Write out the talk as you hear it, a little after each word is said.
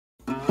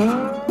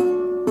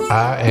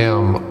I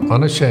am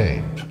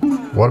unashamed.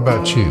 What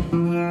about you?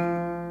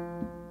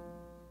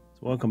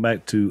 Welcome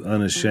back to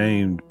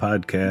Unashamed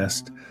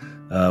podcast.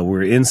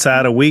 We're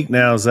inside a week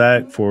now,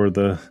 Zach, for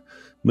the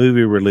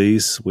movie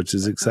release, which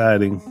is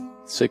exciting.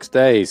 6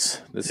 days.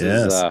 This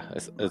is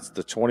it's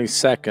the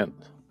 22nd.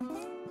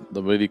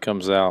 The movie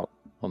comes out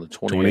on the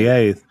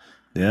 28th.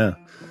 Yeah.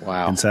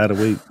 Wow. Inside a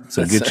week.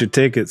 So get your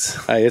tickets.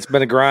 Hey, it's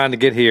been a grind to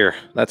get here.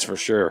 That's for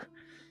sure.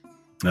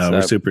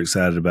 We're super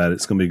excited about it.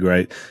 It's going to be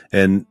great.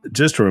 And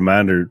just a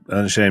reminder,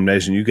 Unashamed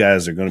Nation, you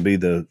guys are going to be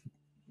the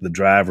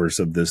drivers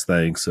of this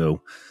thing.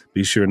 So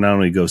be sure not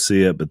only go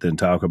see it, but then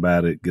talk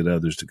about it, get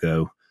others to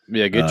go.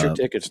 Yeah, get your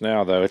tickets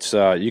now, though. It's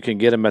you can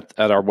get them at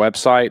our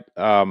website,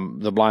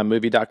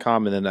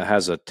 theblindmovie.com, and then it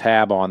has a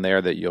tab on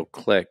there that you'll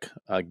click,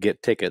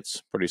 get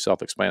tickets, pretty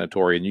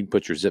self-explanatory, and you can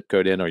put your zip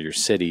code in or your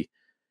city,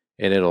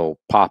 and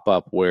it'll pop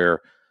up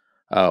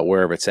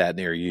wherever it's at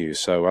near you.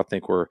 So I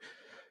think we're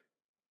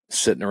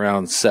sitting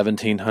around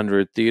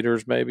 1,700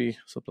 theaters, maybe,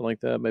 something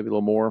like that, maybe a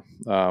little more.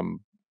 So,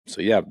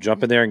 yeah,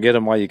 jump in there and get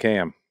them while you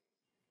can.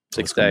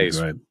 6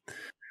 days. Right.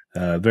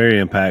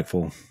 Very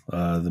impactful.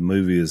 The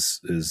movie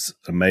is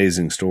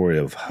amazing story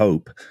of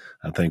hope,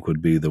 I think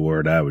would be the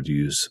word I would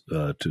use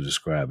to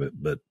describe it,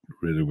 but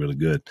really, really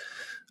good.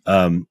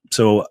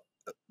 So,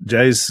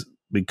 Jase,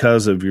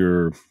 because of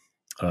your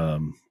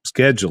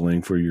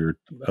scheduling for your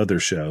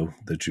other show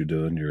that you're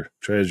doing, your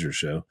treasure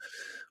show,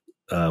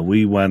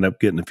 we wound up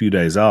getting a few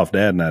days off,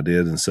 Dad and I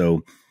did. And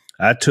so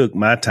I took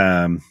my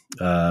time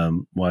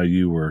while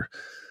you were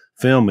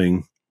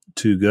filming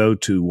to go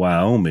to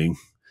Wyoming,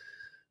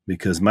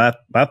 because my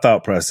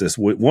thought process,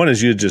 one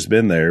is you had just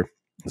been there.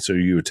 So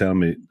you were telling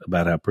me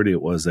about how pretty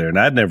it was there, and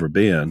I'd never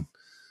been.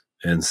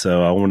 And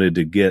so I wanted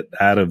to get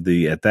out of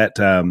the, at that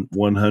time,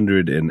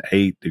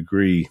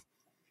 108-degree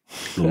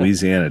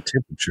Louisiana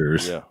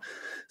temperatures. Yeah.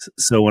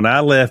 So when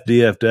I left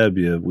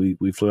DFW,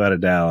 we flew out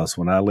of Dallas.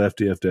 When I left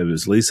DFW, it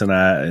was Lisa and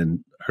I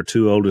and our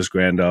two oldest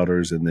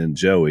granddaughters, and then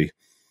Joey.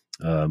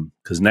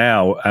 Because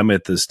now I'm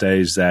at the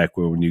stage, Zach,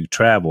 where when you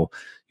travel,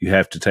 you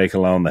have to take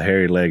along the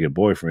hairy-legged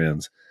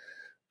boyfriends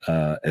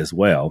as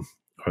well,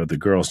 or the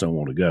girls don't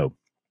want to go.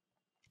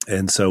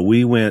 And so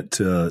we went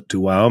to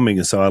Wyoming,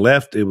 and so I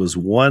left. It was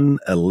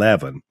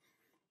 111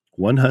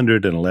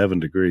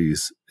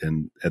 degrees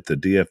at the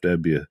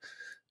DFW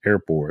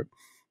airport.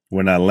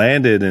 When I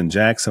landed in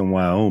Jackson,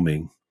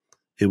 Wyoming,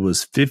 it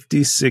was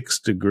 56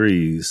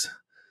 degrees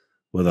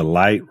with a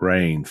light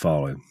rain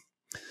falling.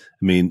 I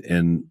mean,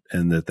 and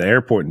that the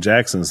airport in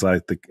Jackson is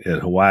like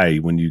at Hawaii.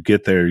 When you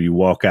get there, you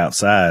walk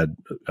outside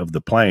of the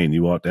plane.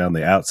 You walk down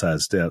the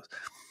outside steps.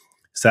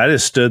 So I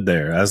just stood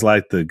there. I was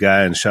like the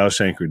guy in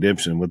Shawshank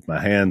Redemption with my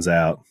hands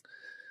out,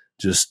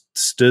 just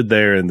stood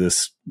there in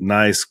this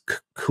nice,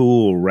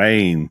 cool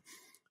rain.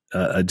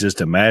 I just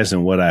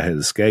imagined what I had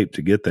escaped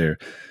to get there.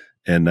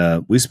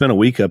 And we spent a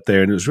week up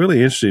there, and it was really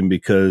interesting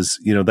because,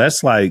 you know,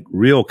 that's like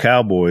real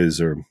cowboys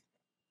are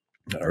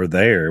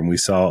there, and we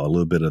saw a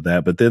little bit of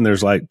that. But then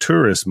there's like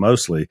tourists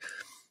mostly.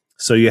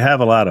 So you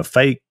have a lot of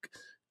fake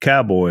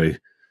cowboy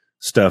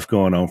stuff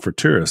going on for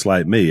tourists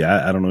like me.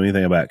 I don't know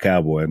anything about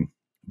cowboying,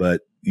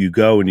 but you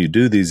go and you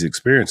do these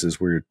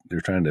experiences where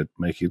they're trying to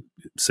make you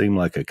seem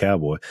like a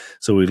cowboy.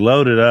 So we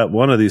loaded up.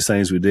 One of these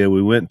things we did,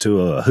 we went to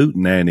a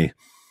hootenanny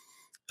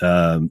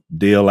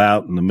deal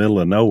out in the middle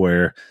of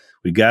nowhere.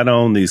 We got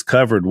on these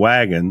covered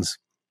wagons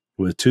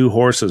with two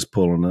horses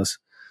pulling us.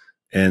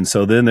 And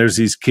so then there's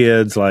these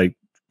kids, like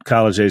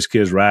college-age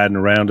kids, riding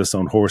around us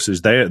on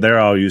horses. They're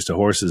all used to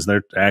horses.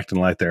 They're acting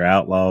like they're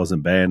outlaws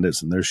and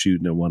bandits, and they're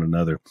shooting at one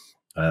another,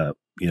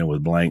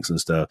 with blanks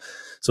and stuff.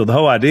 So the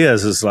whole idea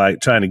is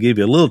like trying to give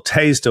you a little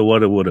taste of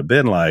what it would have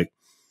been like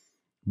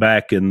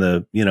back in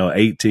the,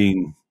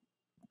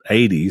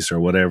 1880s or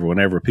whatever,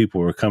 whenever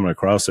people were coming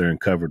across there in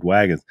covered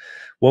wagons.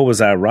 What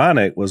was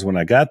ironic was when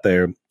I got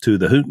there to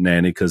the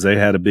hootenanny, because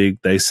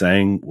they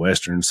sang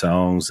Western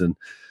songs, and,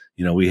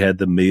 we had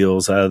the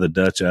meals out of the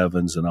Dutch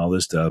ovens and all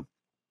this stuff.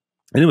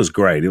 And it was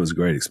great. It was a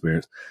great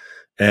experience.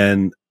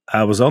 And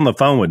I was on the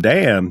phone with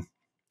Dan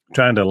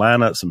trying to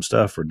line up some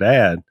stuff for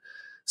Dad.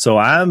 So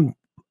I'm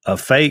a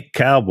fake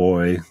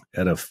cowboy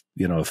at a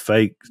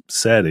fake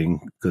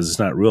setting, because it's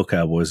not real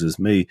cowboys, it's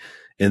me.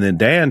 And then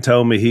Dan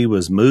told me he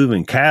was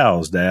moving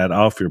cows, Dad,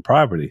 off your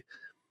property.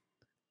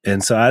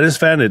 And so I just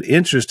found it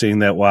interesting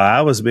that while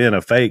I was being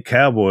a fake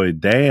cowboy,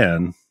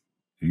 Dan,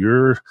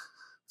 your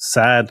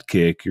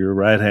sidekick, your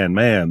right-hand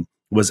man,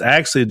 was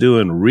actually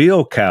doing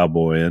real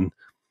cowboying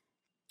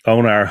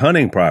on our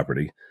hunting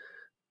property.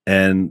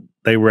 And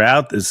they were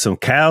out. Some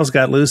cows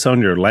got loose on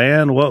your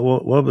land. What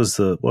was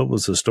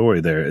the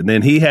story there? And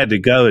then he had to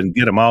go and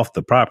get them off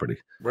the property.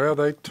 Well,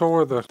 they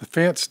tore the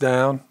fence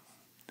down,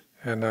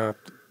 and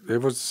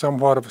it was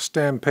somewhat of a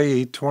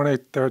stampede, 20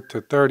 to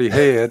 30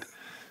 head.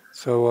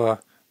 So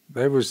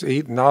they was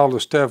eating all the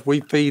stuff we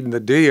feeding the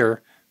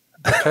deer.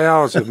 The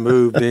cows have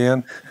moved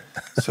in.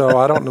 So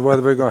I don't know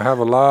whether we're going to have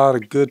a lot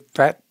of good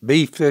fat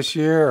beef this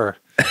year, or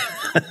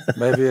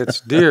Maybe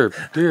it's deer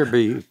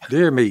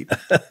meat.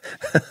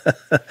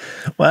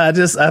 Well, I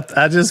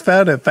just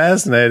found it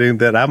fascinating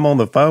that I'm on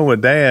the phone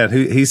with Dan.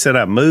 He said,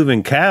 I'm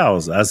moving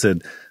cows. I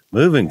said,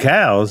 moving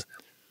cows?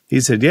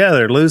 He said, yeah,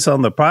 they're loose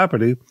on the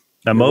property.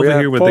 I'm over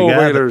here with the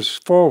guy.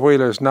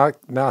 Four-wheelers,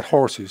 not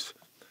horses.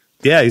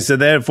 Yeah, he said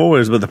they had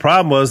four-wheelers, but the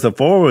problem was the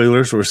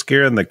four-wheelers were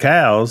scaring the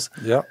cows.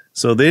 Yep.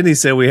 So then he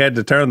said we had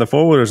to turn the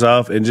four-wheelers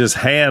off and just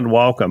hand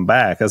walk them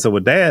back. I said,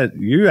 well, Dad,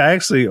 you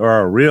actually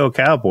are a real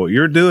cowboy.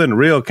 You're doing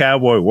real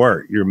cowboy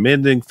work. You're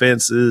mending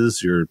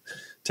fences. You're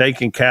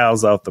taking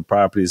cows off the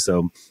property.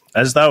 So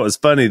I just thought it was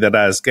funny that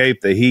I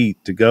escaped the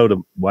heat to go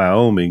to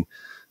Wyoming,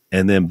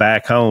 and then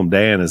back home,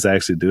 Dan is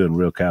actually doing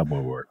real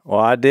cowboy work. Well,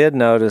 I did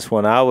notice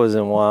when I was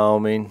in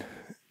Wyoming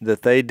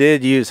that they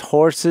did use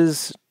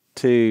horses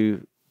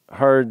to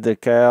herd the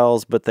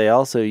cows, but they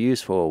also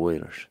use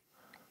four-wheelers.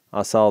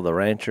 I saw the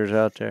ranchers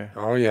out there.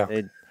 Oh, yeah.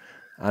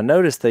 I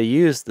noticed they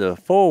used the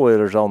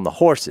four-wheelers on the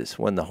horses.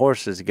 When the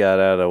horses got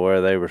out of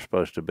where they were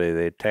supposed to be,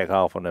 they'd take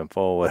off on them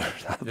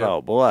four-wheelers. I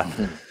thought, boy,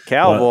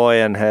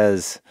 cowboying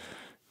has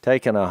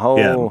taken a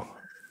whole...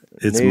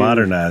 It's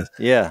modernized.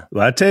 Yeah.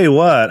 Well, I tell you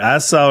what, I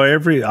saw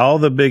all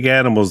the big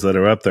animals that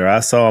are up there.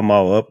 I saw them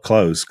all up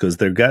close because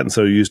they've gotten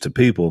so used to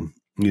people.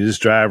 You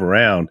just drive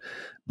around.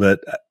 But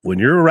when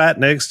you're right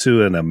next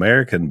to an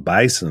American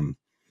bison,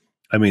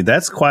 I mean,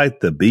 that's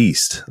quite the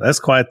beast. That's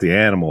quite the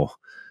animal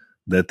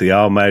that the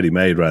Almighty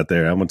made right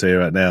there. I'm going to tell you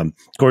right now. Of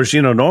course,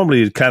 normally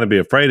you'd kind of be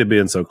afraid of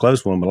being so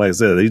close to one, but like I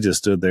said, he just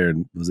stood there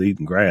and was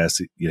eating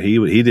grass.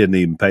 He didn't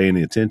even pay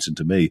any attention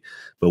to me,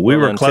 but we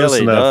were close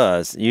enough.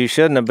 Does. You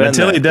shouldn't have been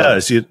until he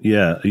close. does. You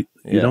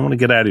don't want to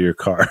get out of your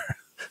car.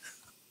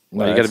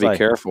 Well, you got to be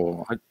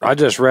careful. I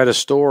just read a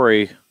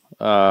story.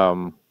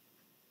 Deer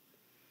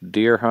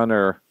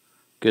hunter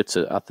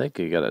I think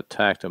he got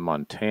attacked in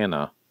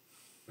Montana.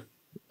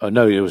 Oh,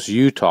 no, it was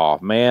Utah.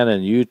 Man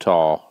in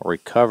Utah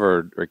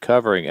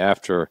recovering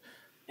after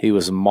he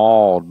was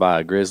mauled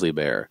by a grizzly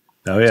bear.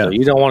 Oh, yeah. So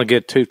you don't want to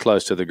get too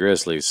close to the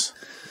grizzlies.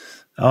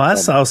 Oh, I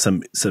saw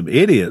some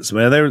idiots,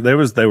 man.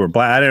 They were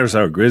black. I never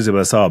saw a grizzly,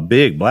 but I saw a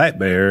big black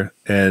bear,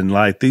 and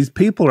like these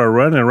people are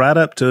running right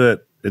up to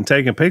it and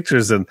taking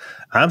pictures, and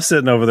I'm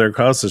sitting over there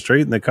across the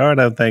street in the car, and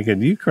I'm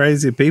thinking, you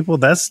crazy people,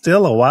 that's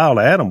still a wild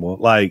animal.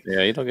 Like,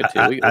 yeah, you don't get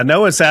too. I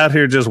know it's out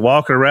here just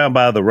walking around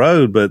by the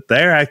road, but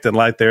they're acting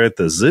like they're at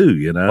the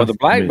zoo, Well, the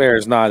black bear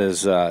is not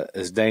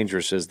as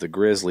dangerous as the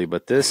grizzly,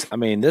 but this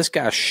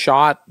guy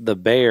shot the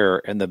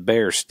bear, and the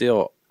bear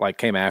still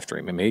came after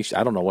him. I mean,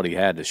 I don't know what he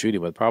had to shoot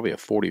him with, probably a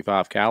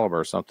 .45 caliber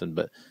or something,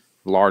 but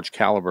large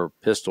caliber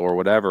pistol or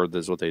whatever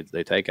is what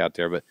they take out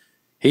there. But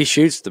he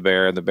shoots the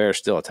bear, and the bear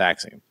still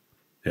attacks him.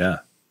 Yeah,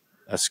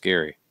 that's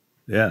scary.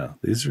 Yeah,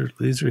 these are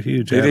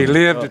huge. Did he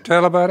live to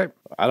tell about it?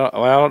 I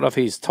don't know if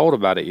he's told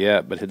about it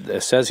yet, but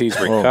it says he's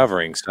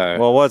recovering.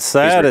 Well, what's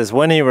sad is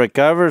when he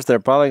recovers, they're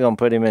probably going to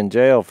put him in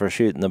jail for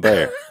shooting the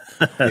bear.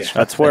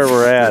 That's where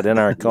we're at in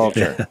our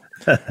culture.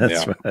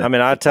 That's right. I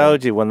mean, I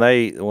told you when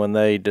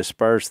they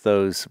disperse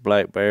those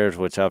black bears,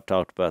 which I've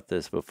talked about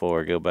this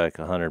before. Go back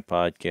 100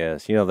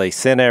 podcasts. They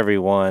sent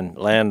everyone,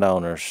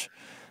 landowners,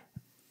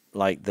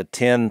 like the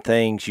 10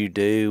 things you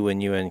do when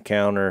you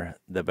encounter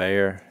the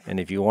bear. And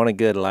if you want a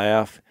good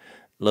laugh,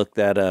 look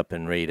that up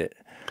and read it.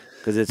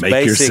 Because it's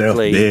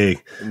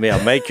basically,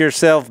 make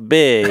yourself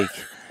big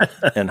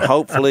and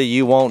hopefully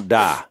you won't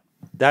die.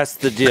 That's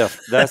the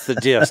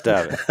gist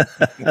of it.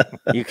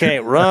 You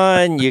can't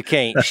run, you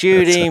can't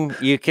shoot him,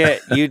 you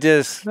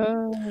just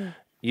die.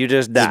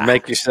 Just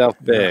make yourself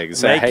big.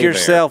 Make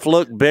yourself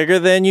look bigger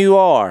than you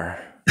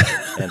are.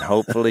 And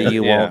hopefully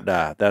you won't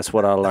die. That's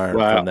what I learned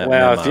from that.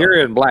 Well, if you're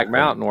in Black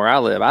Mountain where I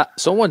live,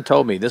 someone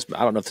told me this.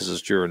 I don't know if this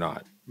is true or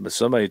not, but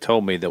somebody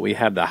told me that we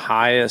have the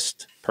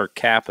highest per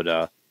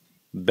capita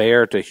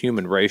bear to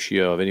human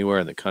ratio of anywhere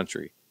in the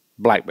country.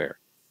 Black bear.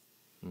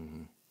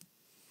 Mm-hmm.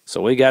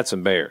 So we got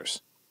some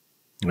bears.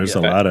 There's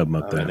a lot of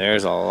them up there.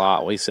 There's a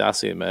lot. I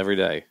see them every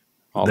day.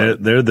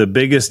 They're the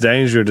biggest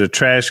danger to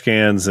trash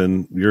cans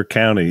in your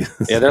county.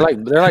 Yeah, they're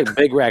like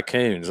big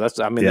raccoons.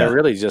 They're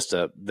really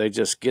they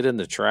just get in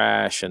the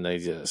trash and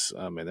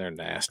they're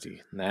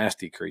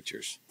nasty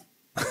creatures.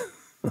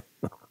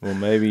 Well,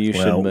 maybe you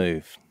should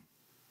move.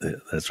 Yeah,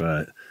 that's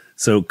right.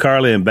 So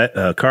Carly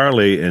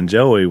and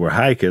Joey were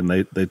hiking.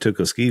 They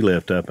took a ski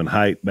lift up and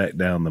hiked back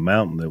down the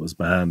mountain that was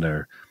behind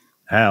their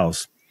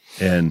house,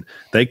 and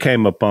they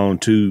came upon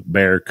 2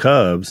 bear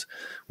cubs,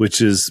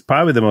 which is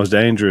probably the most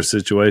dangerous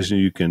situation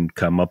you can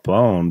come up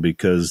on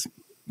because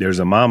there's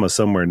a mama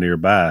somewhere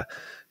nearby.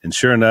 And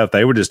sure enough,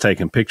 they were just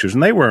taking pictures,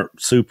 and they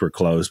weren't super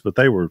close, but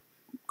they were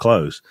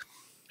close.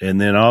 And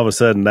then all of a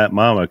sudden that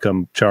mama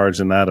come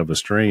charging out of a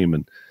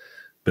stream.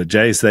 But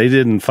Jace, they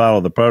didn't follow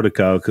the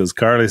protocol because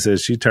Carly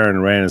says she turned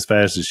and ran as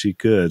fast as she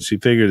could. She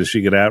figured if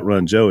she could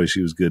outrun Joey,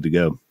 she was good to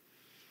go.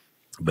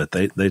 But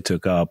they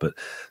took off. But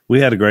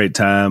we had a great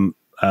time.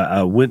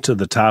 I went to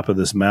the top of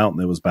this mountain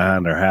that was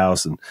behind our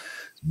house, and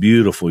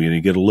beautiful.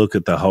 You get a look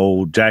at the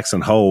whole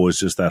Jackson Hole is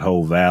just that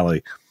whole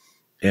valley.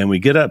 And we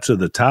get up to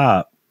the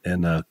top,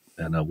 and a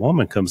and a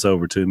woman comes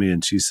over to me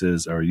and she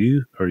says, "Are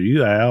you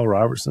Al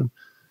Robertson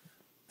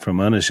from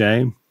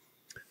Unashamed?"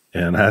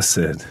 And I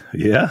said,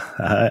 "Yeah,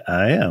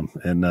 I am."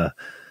 And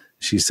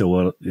she said,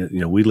 "Well,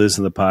 we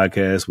listen to the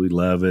podcast, we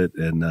love it."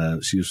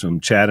 And she was from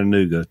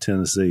Chattanooga,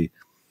 Tennessee.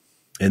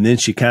 And then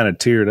she kind of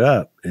teared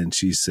up and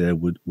she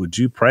said, "Would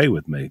you pray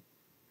with me?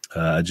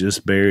 I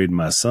just buried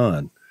my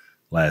son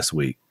last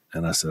week."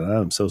 And I said,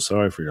 "I'm so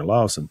sorry for your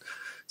loss." And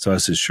so I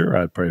said, "Sure,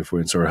 I'd pray for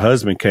you." And so her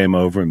husband came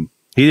over and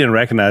he didn't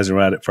recognize him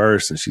right at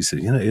first. And she said,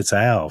 "It's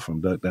Al from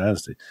Duck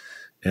Dynasty."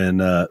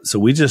 And so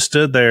we just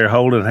stood there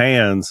holding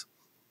hands,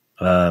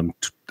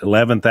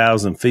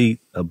 11,000 feet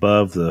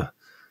above the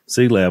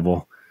sea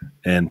level,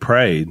 and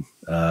prayed,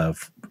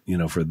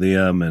 for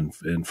them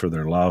and for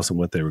their loss and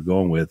what they were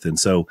going with. And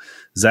so,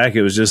 Zach,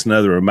 it was just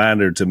another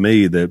reminder to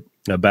me that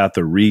about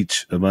the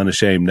reach of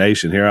Unashamed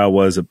Nation. Here I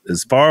was,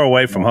 as far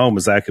away from home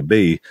as I could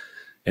be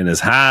and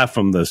as high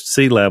from the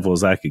sea level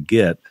as I could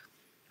get.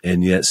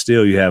 And yet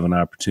still you have an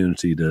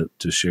opportunity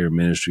to share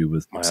ministry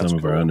with some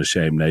of our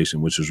Unashamed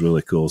Nation, which was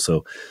really cool.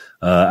 So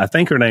I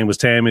think her name was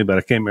Tammy, but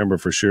I can't remember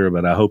for sure.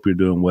 But I hope you're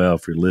doing well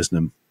if you're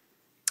listening.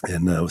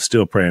 And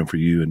still praying for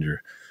you and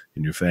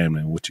your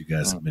family and what you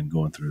guys have been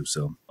going through.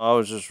 So I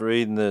was just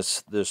reading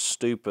this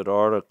stupid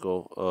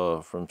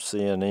article from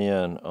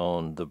CNN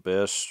on the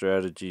best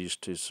strategies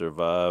to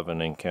survive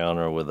an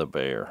encounter with a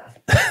bear.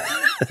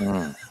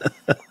 Oh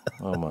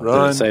my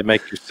God. Did it say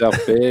make yourself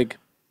big?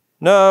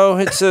 No,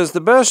 it says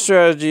the best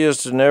strategy is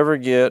to never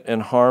get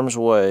in harm's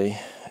way.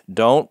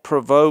 Don't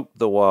provoke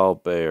the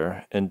wild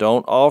bear, and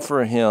don't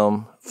offer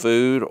him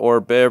food or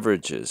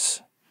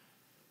beverages.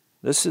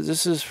 This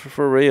is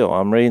for real.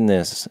 I'm reading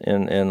this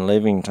in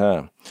living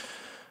time.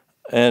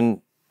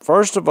 And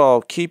first of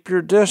all, keep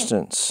your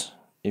distance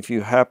if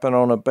you happen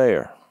on a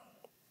bear.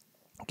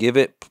 Give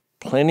it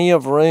plenty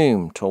of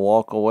room to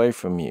walk away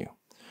from you.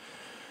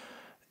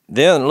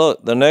 Then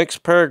look, the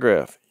next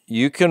paragraph.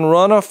 You can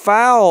run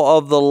afoul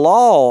of the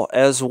law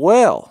as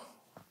well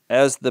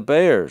as the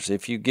bears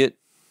if you get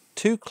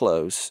too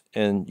close,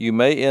 and you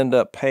may end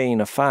up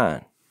paying a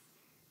fine.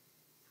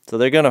 So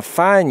they're going to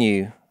fine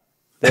you.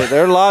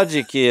 Their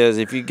logic is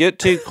if you get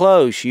too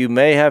close, you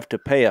may have to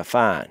pay a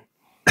fine.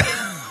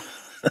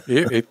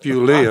 If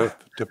you live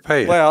to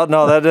pay it. Well,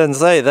 no, that doesn't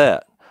say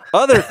that.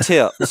 Other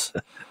tips.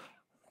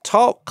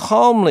 Talk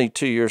calmly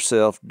to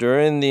yourself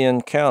during the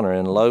encounter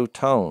in low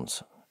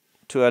tones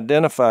to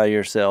identify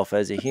yourself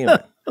as a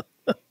human.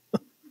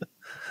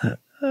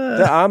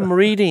 I'm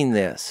reading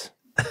this.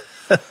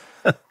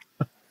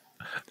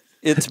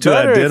 It's to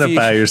better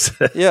identify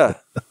yourself. Yeah.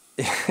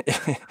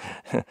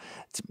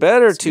 It's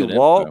better to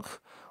walk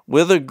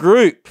with a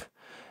group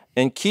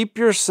and keep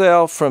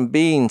yourself from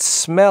being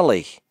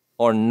smelly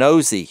or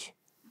nosy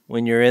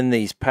when you're in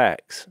these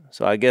packs.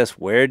 So I guess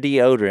wear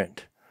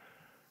deodorant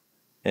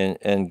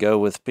and go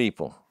with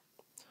people.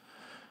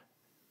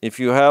 If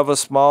you have a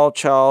small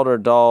child or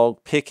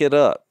dog, pick it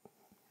up.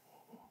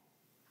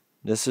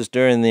 This is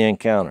during the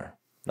encounter.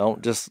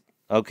 Don't just,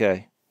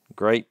 okay,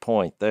 great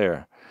point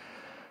there.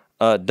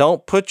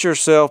 Don't put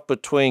yourself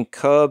between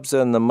cubs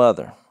and the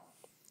mother.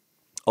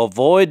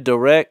 Avoid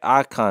direct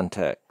eye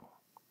contact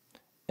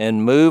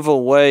and move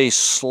away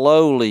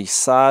slowly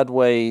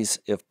sideways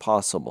if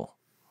possible.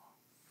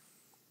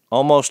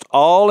 Almost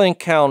all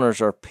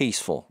encounters are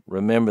peaceful.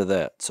 Remember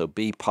that, so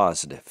be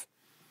positive.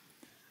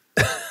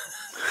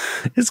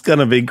 It's going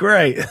to be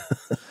great.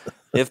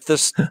 If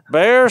the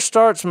bear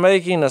starts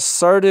making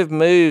assertive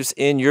moves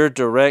in your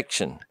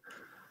direction,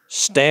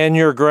 stand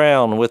your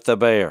ground with the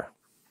bear.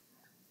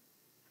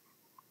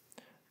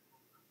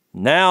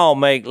 Now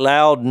make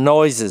loud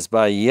noises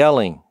by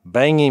yelling,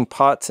 banging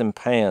pots and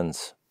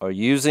pans, or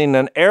using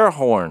an air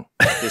horn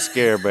to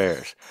scare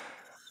bears.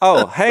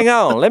 Oh, hang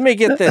on. Let me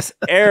get this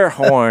air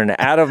horn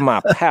out of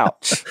my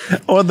pouch.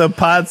 Or the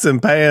pots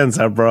and pans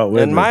I brought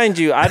with me. And mind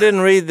you, I didn't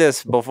read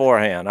this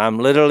beforehand. I'm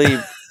literally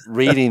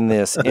reading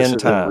this in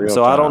time.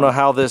 So I don't know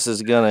how this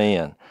is going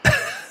to end.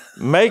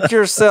 Make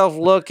yourself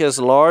look as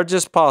large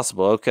as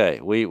possible.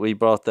 Okay, we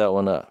brought that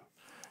one up.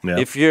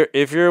 Yep.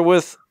 If you're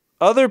with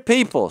other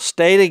people,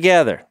 stay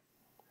together.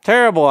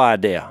 Terrible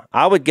idea.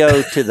 I would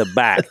go to the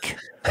back.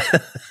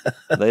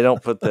 They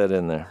don't put that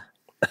in there.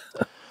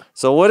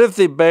 So what if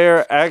the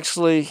bear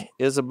actually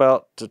is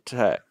about to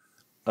attack?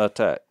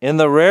 In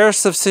the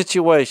rarest of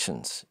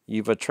situations,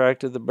 you've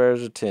attracted the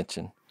bear's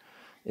attention.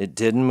 It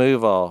didn't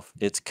move off.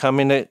 It's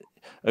coming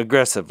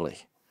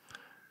aggressively.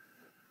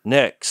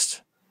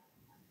 Next,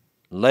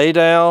 lay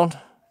down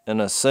and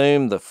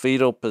assume the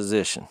fetal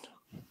position.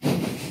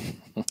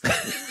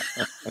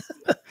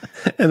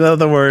 In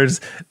other words,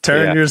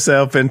 turn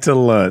yourself into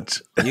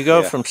lunch. You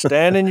go from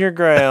standing your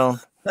ground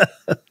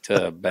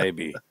to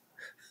baby.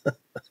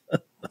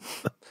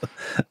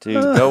 To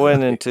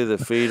going into the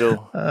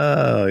fetal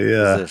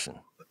position.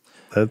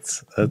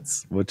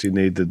 That's what you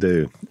need to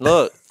do.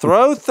 Look,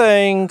 throw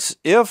things,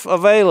 if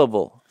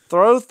available,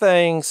 throw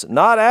things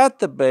not at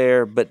the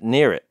bear, but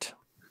near it.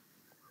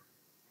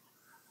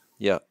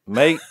 Yeah,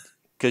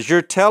 because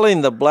you're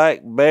telling the black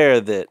bear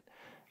that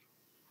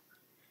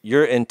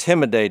you're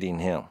intimidating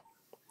him.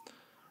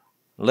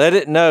 Let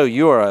it know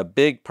you are a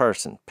big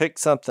person. Pick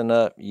something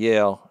up,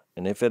 yell,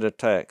 and if it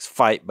attacks,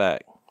 fight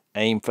back.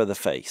 Aim for the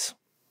face.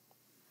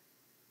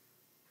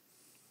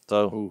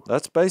 So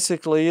that's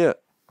basically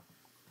it.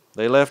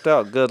 They left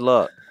out good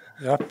luck.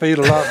 I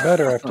feel a lot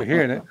better after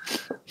hearing it.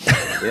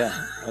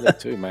 Yeah, I did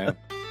too, man.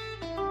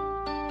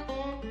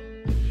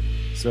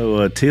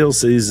 So teal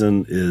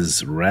season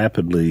is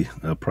rapidly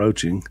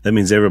approaching. That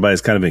means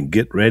everybody's kind of in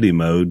get ready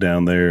mode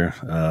down there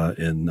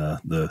in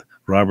the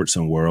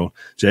Robertson world.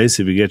 Jase,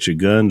 have you got your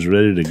guns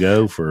ready to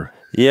go for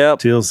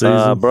teal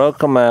season? Broke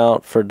them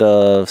out for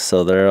doves,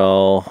 so they're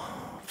all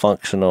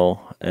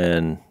functional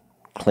and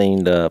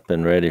cleaned up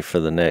and ready for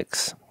the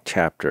next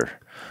chapter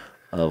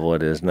of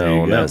what is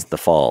known as the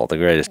fall, the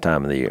greatest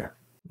time of the year.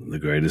 The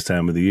greatest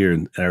time of the year.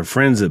 And our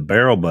friends at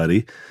Barrel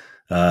Buddy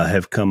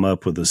have come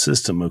up with a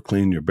system of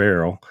clean your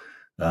barrel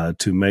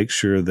to make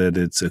sure that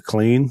it's a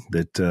clean,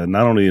 that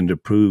not only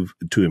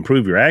to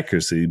improve your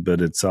accuracy,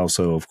 but it's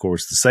also, of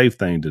course, the safe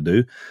thing to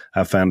do.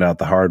 I found out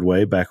the hard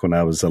way back when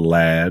I was a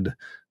lad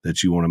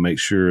that you want to make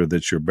sure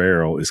that your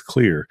barrel is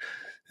clear.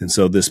 And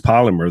so this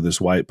polymer,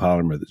 this white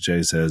polymer that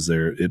Jase has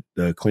there, it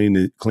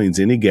cleans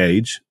any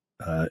gauge,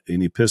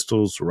 any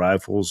pistols,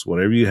 rifles,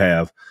 whatever you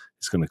have.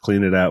 It's going to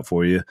clean it out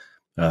for you.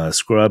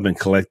 Scrub and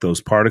collect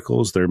those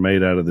particles. They're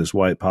made out of this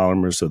white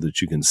polymer so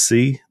that you can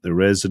see the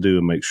residue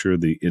and make sure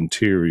the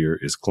interior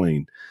is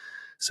clean.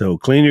 So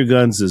clean your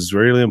guns is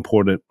really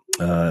important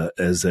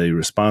as a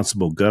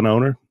responsible gun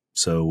owner.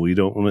 So we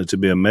don't want it to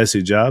be a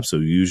messy job. So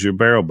use your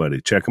Barrel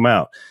Buddy. Check them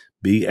out.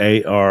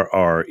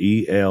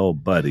 BARREL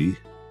Buddy,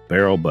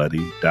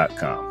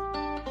 barrelbuddy.com.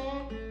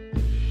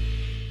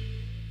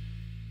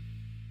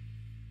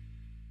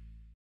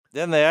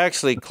 Then they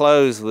actually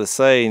close with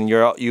saying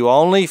you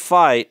only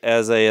fight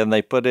and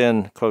they put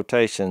in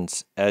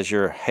quotations, as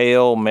your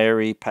Hail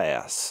Mary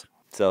pass.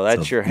 So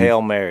that's your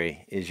Hail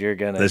Mary, is you're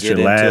going to get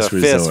into a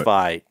fist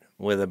fight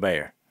with a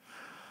bear.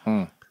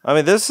 I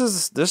mean, this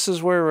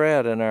is where we're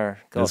at in our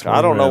culture.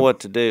 I don't know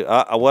what to do.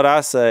 What I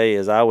say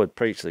is I would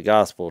preach the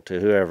gospel to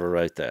whoever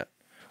wrote that.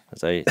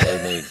 They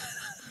need...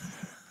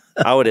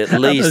 I would at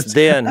least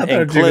then include...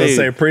 I thought you were going to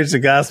say preach the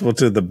gospel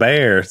to the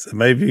bears.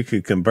 Maybe you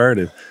could convert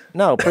him.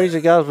 No, preach the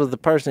gospel to the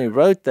person who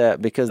wrote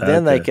that, because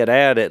then they could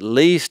add, at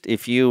least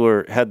if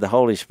you had the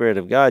Holy Spirit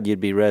of God, you'd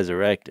be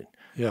resurrected.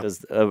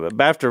 Because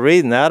after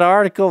reading that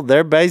article,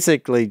 they're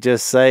basically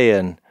just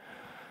saying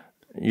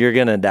you're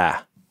going to die.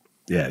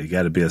 Yeah, you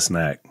got to be a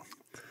snack.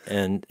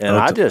 And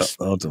I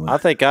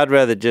think I'd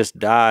rather just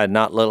die and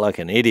not look like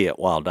an idiot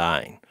while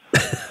dying.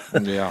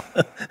 Yeah.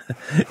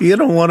 You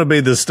don't want to be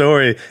the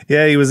story.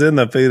 Yeah, he was in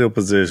the fetal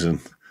position.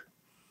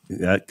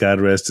 God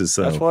rest his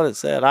soul. That's what it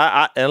said.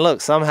 And look,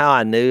 somehow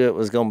I knew it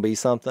was going to be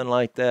something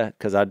like that,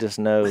 because I just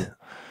know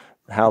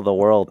how the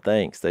world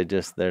thinks.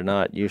 They're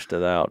not used to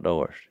the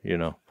outdoors, you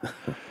know.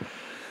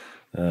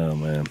 Oh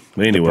man.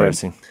 Anyway,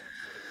 depressing.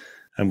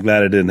 I'm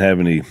glad I didn't have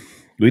any.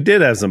 We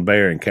did have some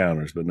bear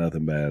encounters, but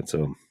nothing bad.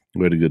 So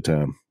we had a good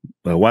time.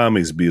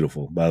 Wyoming's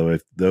beautiful, by the way.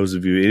 Those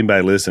of you,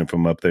 anybody listening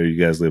from up there, you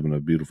guys live in a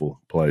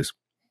beautiful place.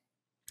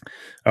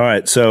 All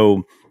right,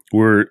 so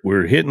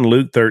we're hitting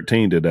Luke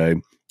 13 today.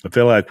 I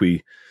feel like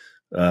we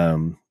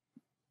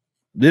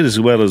did as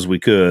well as we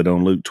could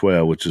on Luke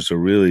 12, which is a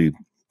really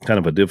kind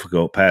of a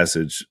difficult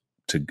passage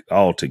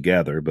all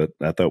together, but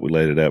I thought we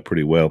laid it out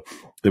pretty well.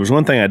 There was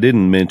one thing I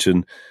didn't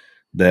mention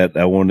that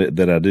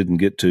I didn't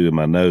get to in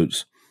my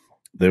notes.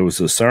 There was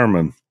a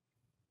sermon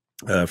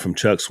from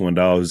Chuck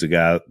Swindoll, who's a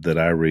guy that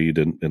I read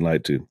and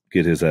like to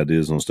get his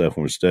ideas on stuff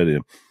when we're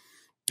studying.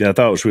 Yeah, I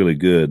thought it was really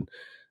good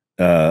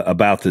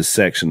about this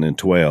section in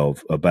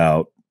 12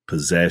 about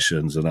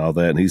possessions and all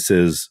that. And he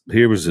says,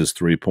 here was his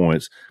 3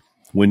 points.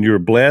 When you're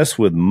blessed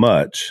with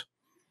much,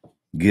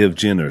 give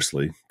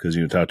generously, because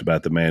you talked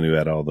about the man who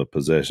had all the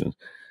possessions.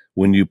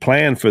 When you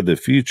plan for the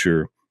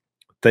future,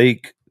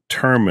 think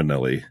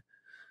terminally.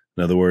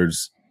 In other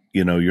words,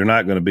 you're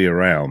not going to be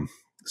around.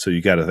 So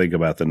you got to think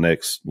about the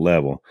next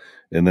level.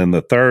 And then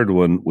the third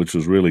one, which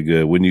was really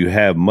good, when you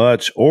have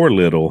much or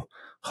little,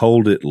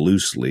 hold it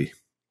loosely,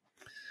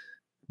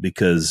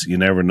 because you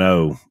never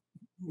know,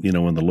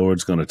 when the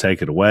Lord's going to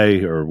take it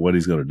away or what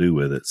he's going to do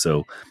with it.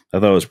 So I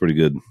thought it was a pretty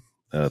good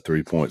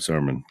 3-point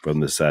sermon from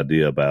this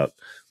idea about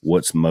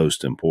what's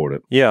most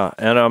important. Yeah.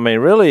 And I mean,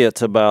 really,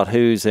 it's about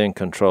who's in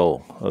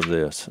control of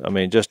this. I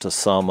mean, just to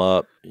sum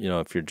up,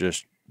 if you're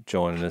just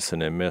joining us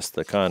and then missed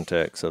the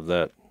context of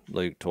that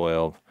Luke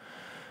 12,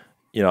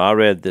 I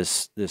read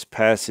this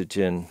passage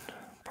in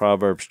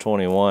Proverbs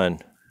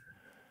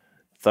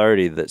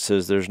 21:30 that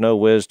says there's no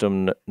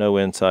wisdom, no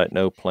insight,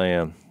 no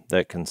plan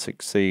that can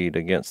succeed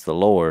against the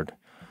Lord.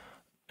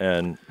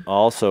 And I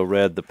also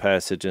read the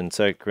passage in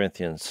 2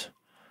 Corinthians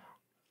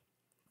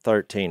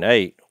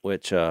 13:8,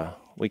 which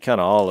we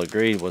kind of all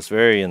agreed was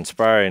very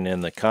inspiring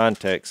in the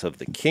context of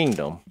the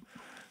kingdom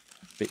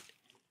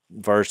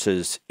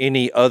versus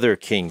any other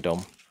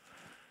kingdom.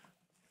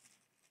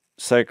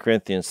 2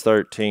 Corinthians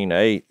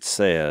 13:8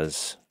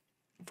 says,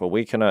 for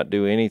we cannot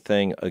do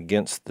anything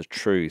against the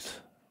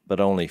truth, but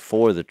only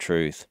for the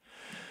truth.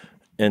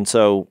 And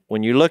so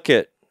when you look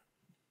at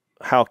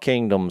how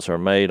kingdoms are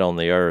made on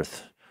the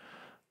earth.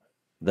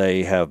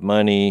 They have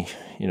money,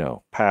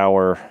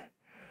 power,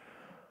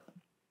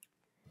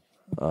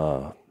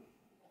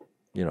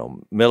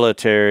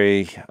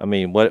 military. I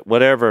mean,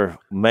 whatever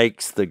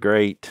makes the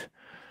great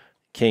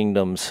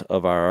kingdoms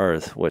of our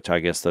earth, which I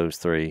guess those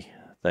three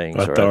things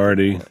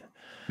authority.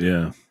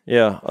 Yeah,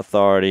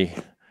 authority.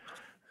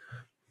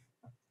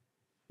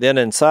 Then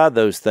inside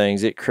those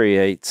things, it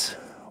creates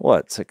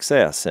what?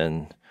 Success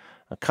and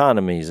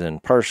economies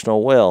and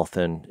personal wealth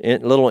and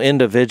little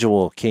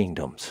individual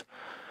kingdoms.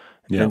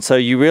 Yeah. And so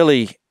you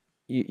really,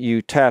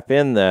 you tap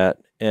in that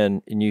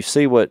and you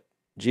see what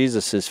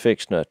Jesus is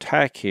fixing to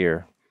attack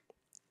here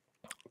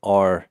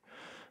are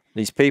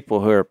these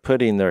people who are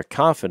putting their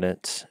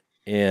confidence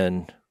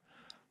in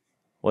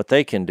what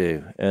they can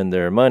do and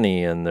their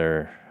money and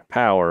their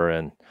power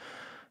and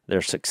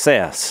their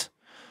success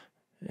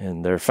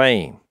and their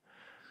fame.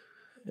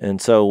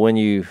 And so when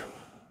you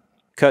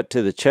cut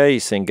to the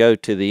chase and go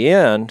to the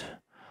end,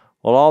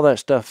 well, all that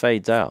stuff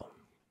fades out.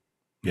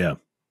 Yeah.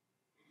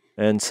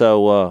 And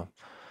so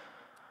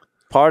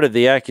part of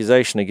the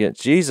accusation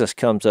against Jesus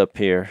comes up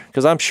here,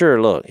 because I'm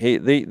sure, look,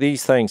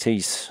 these things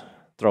he's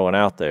throwing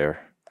out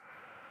there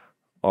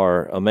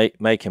are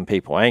making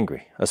people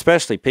angry,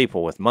 especially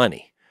people with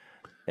money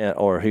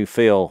or who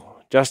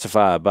feel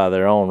justified by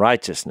their own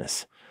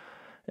righteousness.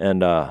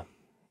 And I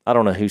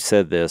don't know who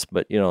said this,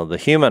 but, the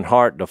human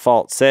heart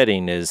default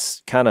setting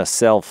is kind of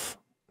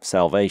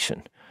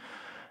self-salvation.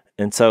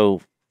 And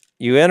so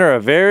you enter a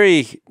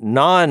very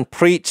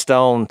non-preached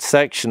on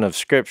section of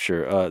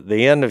Scripture,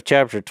 the end of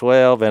chapter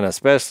 12, and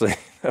especially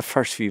the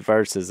first few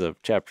verses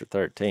of chapter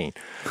 13.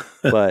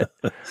 But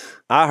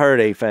I heard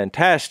a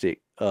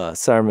fantastic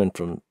sermon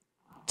from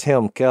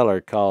Tim Keller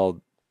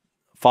called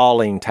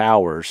Falling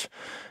Towers.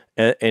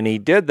 And he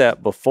did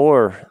that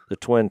before the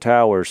Twin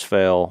Towers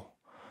fell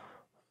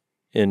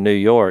in New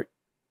York,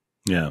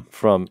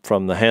 from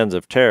the hands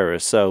of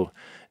terrorists. So,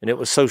 and it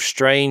was so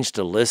strange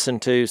to listen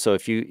to. So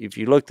if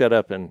you look that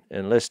up and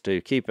listen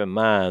to, keep in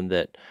mind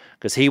that,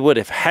 because he would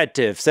have had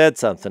to have said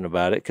something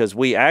about it, because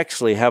we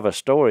actually have a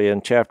story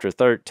in chapter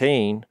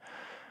 13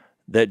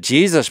 that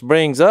Jesus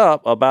brings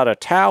up about a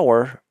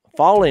tower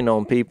falling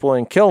on people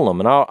and killing them.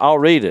 And I'll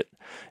read it.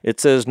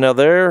 It says, "Now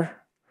there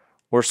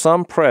were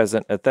some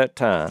present at that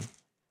time."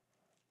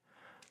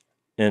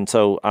 And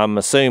so I'm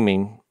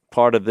assuming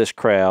part of this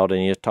crowd,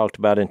 and you talked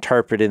about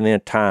interpreting the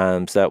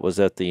times. That was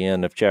at the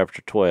end of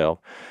chapter 12.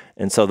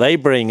 And so they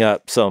bring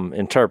up some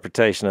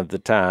interpretation of the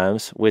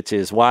times, which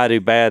is, why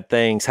do bad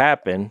things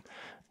happen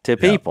to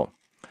people?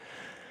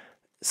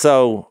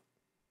 So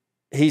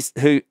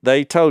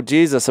they told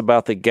Jesus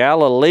about the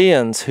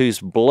Galileans whose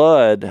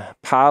blood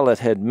Pilate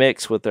had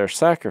mixed with their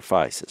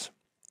sacrifices.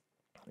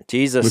 Which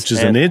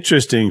is an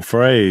interesting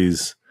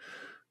phrase,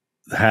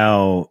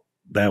 how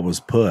that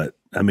was put.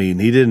 I mean,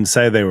 he didn't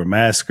say they were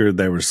massacred,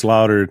 they were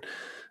slaughtered.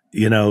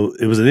 It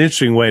was an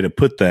interesting way to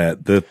put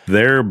that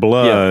their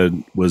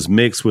blood was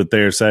mixed with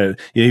their side.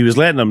 He was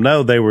letting them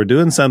know they were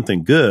doing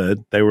something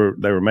good. They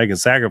were making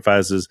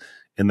sacrifices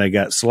and they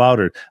got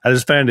slaughtered. I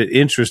just found it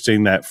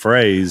interesting, that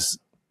phrase.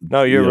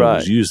 No, you're right.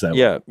 Was used that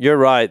way. You're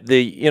right.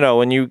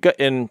 When you get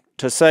in,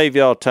 to save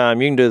y'all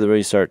time, you can do the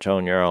research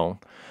on your own.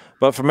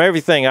 But from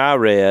everything I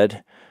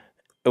read,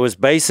 it was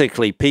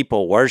basically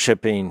people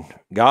worshiping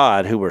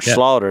God who were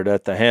slaughtered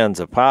at the hands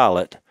of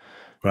Pilate.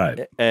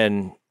 Right.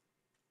 And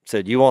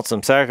said, "You want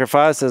some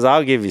sacrifices?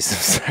 I'll give you some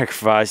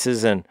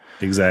sacrifices." And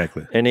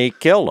exactly. And he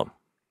killed them.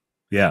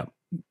 Yeah.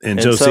 And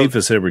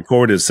Josephus had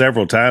recorded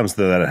several times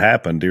that had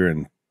happened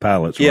during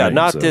Pilate's reign.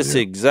 Not this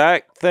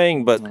exact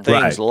thing, but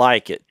things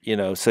like it,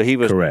 So he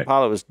was, correct.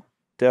 Pilate was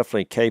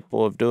definitely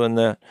capable of doing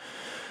that.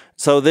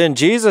 So then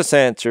Jesus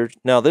answered,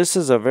 now this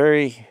is a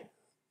very,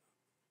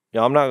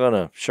 I'm not going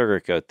to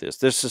sugarcoat this.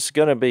 This is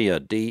going to be a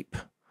deep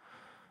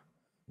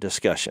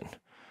discussion.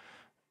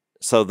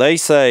 So they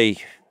say,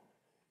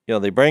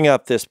 they bring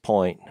up this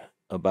point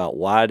about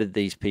why did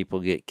these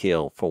people get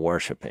killed for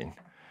worshiping?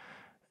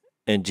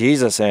 And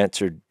Jesus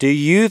answered, "Do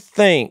you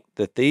think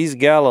that these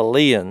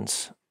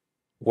Galileans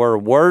were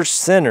worse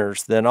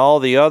sinners than all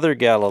the other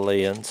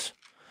Galileans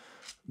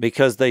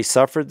because they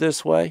suffered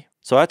this way?"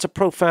 So that's a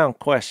profound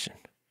question.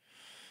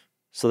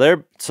 So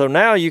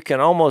now you can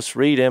almost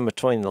read in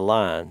between the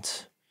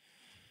lines.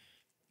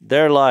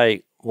 They're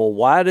like, well,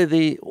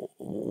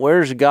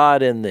 where's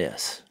God in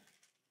this?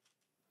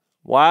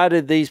 Why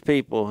did these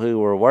people who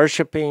were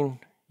worshiping,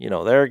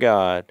 their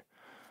God,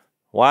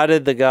 why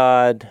did the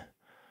God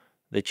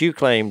that you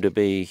claim to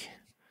be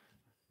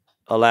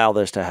allow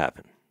this to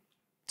happen?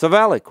 It's a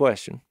valid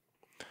question.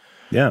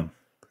 Yeah.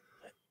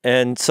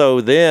 And so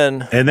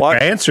then... And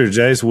their answer,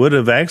 Jace, would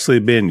have actually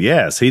been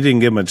yes. He didn't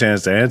give them a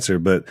chance to answer,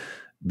 but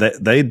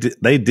they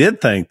did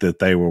think that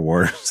they were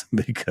worse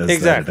because...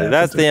 Exactly.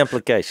 That's the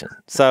implication.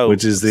 So,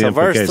 which is the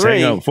implication.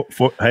 Verse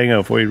 3, hang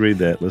on, before you read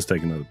that, let's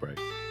take another break.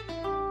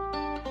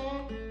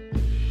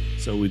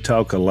 So we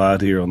talk a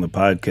lot here on the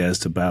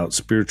podcast about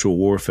spiritual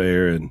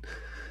warfare and,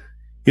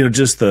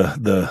 just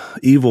the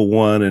evil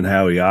one and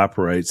how he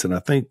operates. And I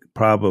think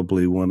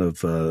probably one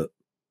of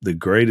the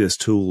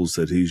greatest tools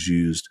that he's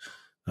used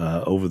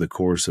over the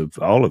course of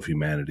all of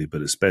humanity,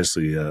 but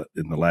especially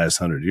in the last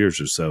 100 years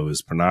or so,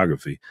 is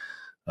pornography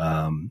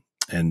and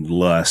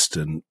lust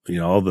and,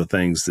 all the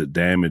things that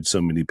damage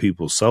so many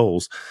people's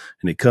souls.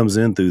 And it comes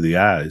in through the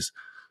eyes.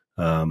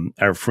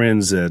 Our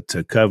friends at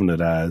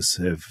Covenant Eyes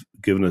have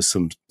given us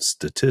some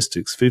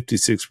statistics.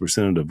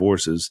 56% of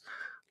divorces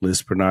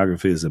list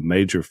pornography as a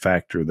major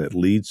factor that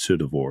leads to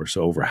divorce,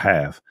 over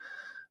half.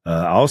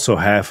 Also,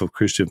 half of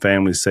Christian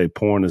families say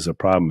porn is a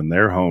problem in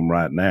their home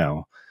right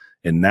now.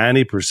 And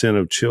 90%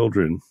 of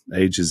children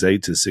ages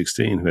 8 to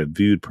 16 who have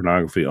viewed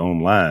pornography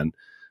online,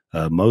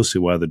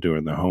 mostly while they're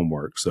doing their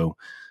homework. So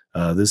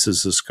this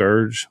is a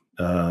scourge.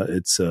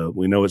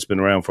 We know it's been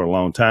around for a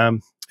long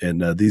time.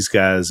 And these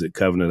guys at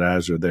Covenant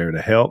Eyes are there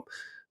to help.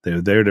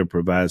 They're there to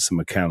provide some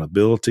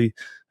accountability.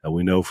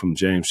 We know from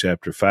James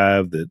chapter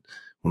 5 that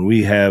when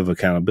we have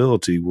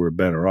accountability, we're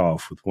better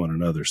off with one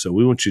another. So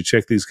we want you to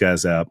check these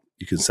guys out.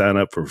 You can sign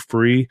up for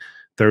free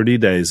 30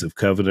 days of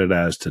Covenant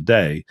Eyes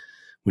today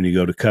when you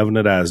go to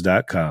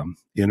covenanteyes.com,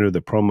 enter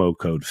the promo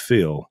code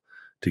PHIL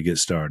to get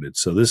started.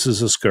 So this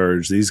is a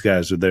scourge. These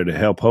guys are there to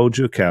help hold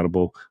you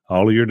accountable,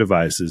 all of your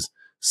devices.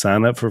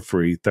 Sign up for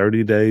free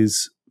 30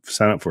 days.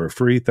 Sign up for a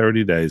free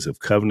 30 days of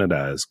Covenant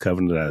Eyes,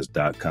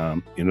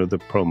 covenanteyes.com, enter the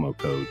promo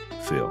code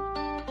PHIL.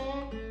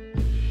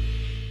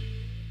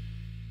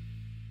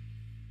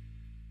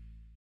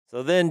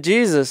 So then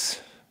Jesus,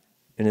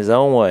 in his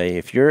own way,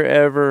 if you're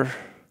ever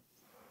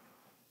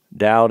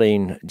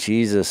doubting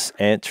Jesus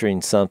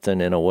answering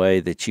something in a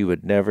way that you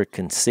would never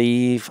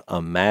conceive,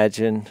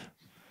 imagine,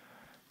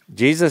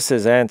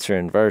 Jesus' answer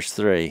in verse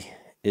 3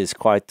 is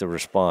quite the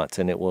response,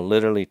 and it will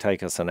literally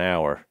take us an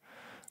hour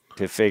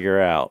to figure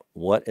out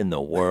what in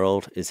the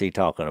world is he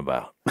talking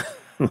about.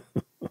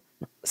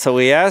 So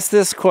we asked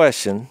this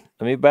question.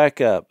 Let me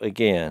back up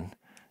again.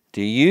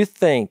 Do you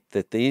think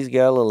that these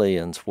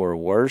Galileans were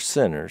worse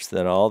sinners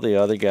than all the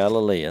other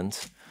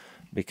Galileans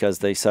because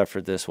they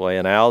suffered this way?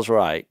 And Al's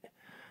right.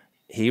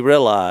 He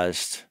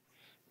realized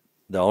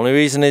the only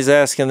reason he's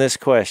asking this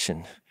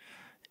question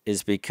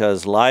is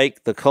because,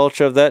 like the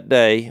culture of that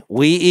day,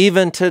 we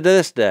even to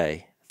this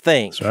day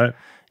think That's right.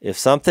 If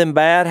something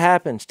bad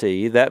happens to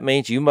you, that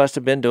means you must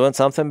have been doing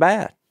something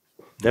bad.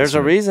 There's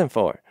a reason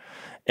for it.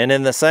 And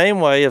in the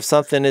same way, if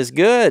something is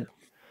good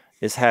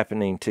is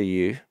happening to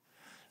you,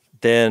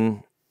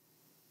 then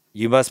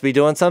you must be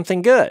doing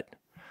something good.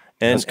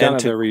 And it's kind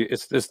of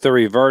it's the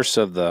reverse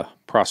of the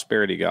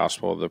prosperity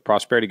gospel. The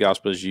prosperity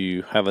gospel is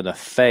you have enough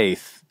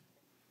faith,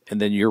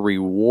 and then you're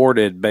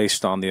rewarded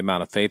based on the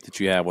amount of faith that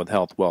you have with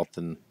health, wealth,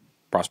 and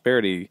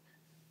prosperity.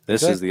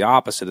 This is the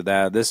opposite of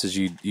that. This is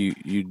you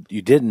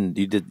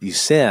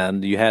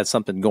sinned, you had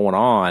something going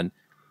on,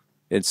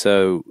 and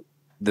so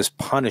this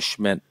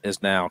punishment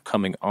is now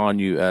coming on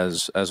you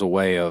as a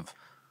way of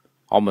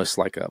almost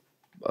like a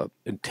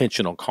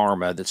intentional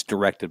karma that's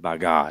directed by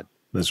God.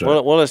 That's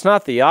right. Well, it's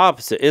not the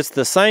opposite. It's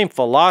the same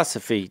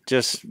philosophy,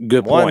 just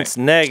Good point. One's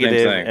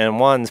negative and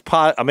one's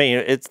positive. I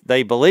mean,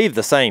 they believe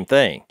the same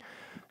thing.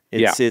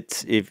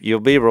 It's if you'll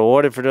be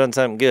rewarded for doing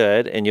something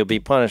good and you'll be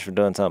punished for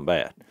doing something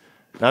bad.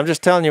 And I'm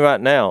just telling you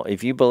right now,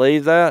 if you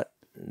believe that's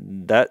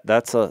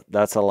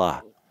a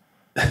lie.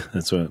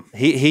 That's right.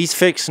 He's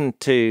fixing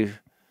to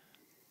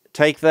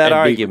take that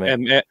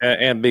argument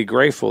and be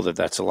grateful that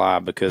that's a lie,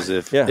 because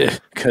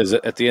because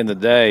at the end of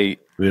the day,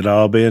 we'd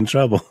all be in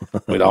trouble.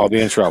 We'd all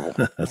be in trouble.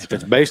 If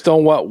it's based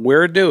on what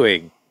we're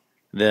doing,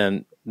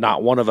 then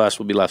not one of us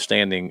will be left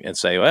standing and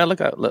say, "Well, look,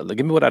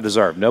 give me what I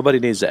deserve." Nobody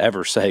needs to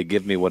ever say,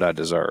 "Give me what I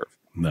deserve."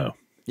 No.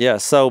 Yeah,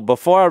 so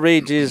before I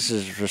read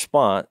Jesus'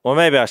 response, well,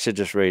 maybe I should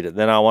just read it.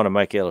 Then I want to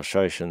make an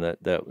illustration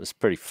that was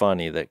pretty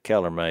funny that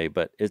Keller made.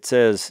 But it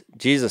says,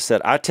 Jesus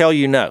said, "I tell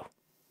you no."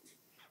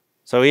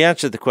 So he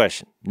answered the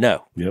question,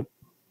 no. Yep.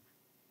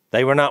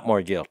 They were not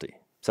more guilty.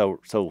 So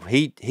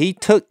he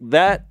took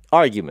that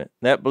argument,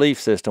 that belief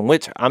system,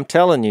 which I'm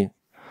telling you,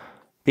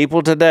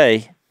 people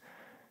today,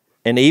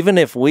 and even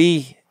if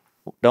we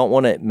don't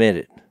want to admit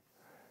it,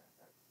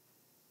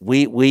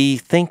 we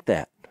think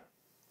that.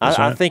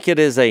 I think it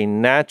is a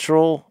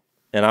natural,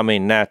 and I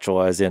mean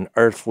natural as in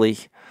earthly,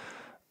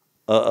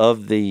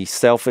 of the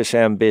selfish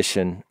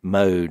ambition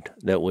mode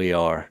that we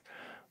are.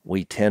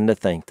 We tend to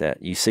think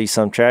that. You see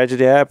some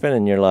tragedy happen,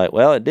 and you're like,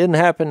 well, it didn't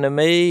happen to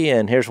me,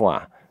 and here's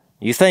why.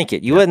 You think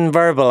it. You wouldn't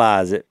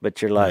verbalize it,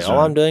 but you're like,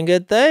 I'm doing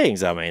good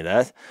things. I mean,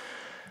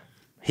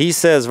 he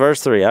says,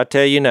 verse 3, I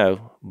tell you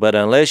no, but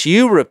unless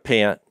you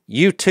repent,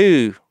 you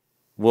too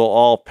will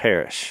all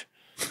perish.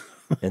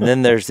 And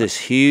then there's this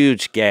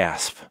huge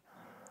gasp.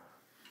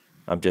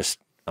 I'm just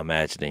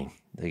imagining.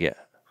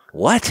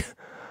 What?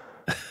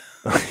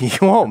 You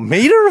want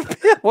me to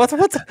repent? What's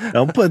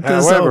Don't put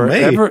this on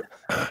me.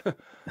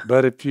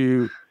 But if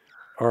you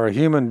are a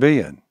human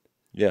being,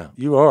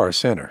 you are a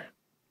sinner.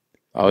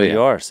 Oh, yeah.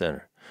 You are a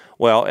sinner.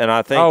 Well, and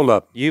I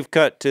think you've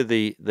cut to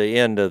the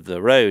end of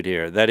the road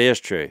here. That is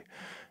true.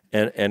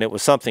 And it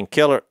was something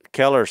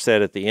Keller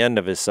said at the end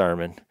of his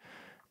sermon,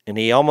 and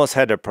he almost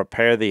had to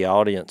prepare the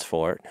audience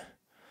for it.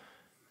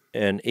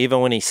 And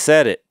even when he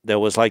said it, there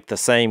was like the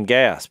same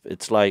gasp.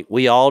 It's like,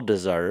 we all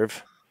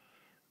deserve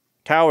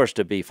towers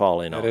to be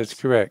falling on. That is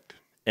correct.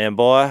 And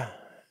boy,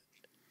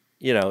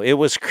 you know, it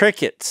was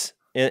crickets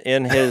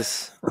in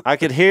his, I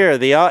could hear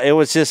it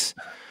was just,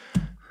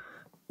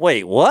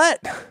 wait,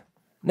 what?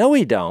 No,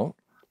 we don't.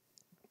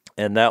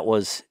 And that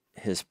was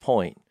his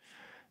point.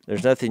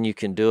 There's nothing you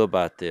can do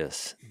about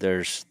this.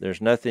 There's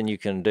nothing you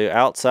can do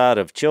outside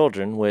of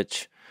children,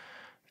 which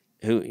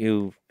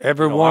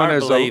everyone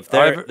is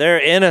they're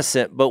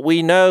innocent, but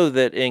we know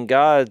that in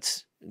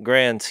God's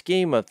grand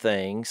scheme of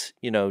things,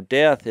 you know,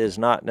 death is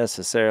not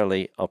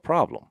necessarily a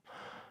problem.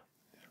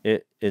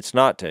 It's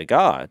not to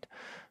God,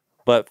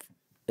 but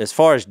as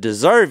far as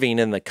deserving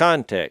in the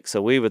context,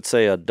 so we would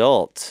say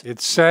adults.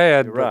 It's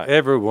sad, right. But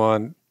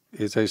everyone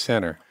is a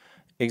sinner.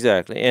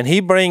 Exactly. And he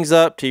brings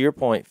up, to your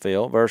point,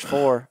 Phil, verse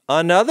 4,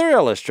 another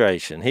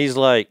illustration. He's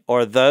like,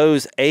 or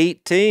those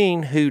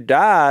 18 who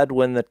died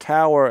when the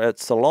tower at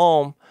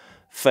Siloam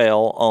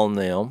fell on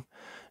them,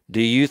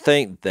 do you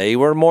think they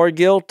were more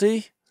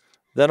guilty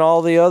than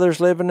all the others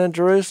living in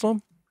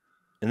Jerusalem?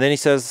 And then he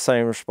says the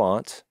same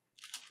response.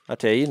 I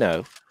tell you,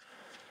 no.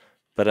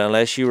 But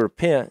unless you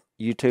repent,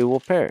 you too will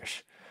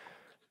perish.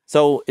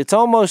 So it's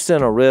almost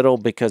in a riddle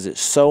because it's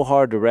so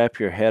hard to wrap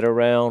your head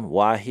around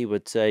why he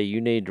would say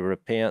you need to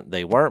repent.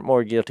 They weren't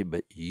more guilty,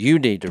 but you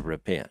need to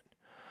repent.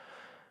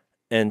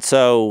 And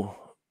so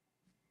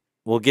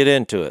we'll get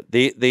into it.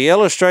 The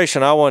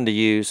illustration I wanted to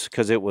use,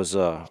 because it was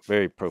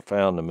very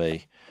profound to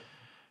me,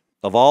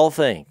 of all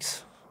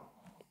things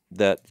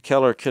that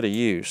Keller could have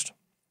used,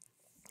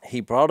 he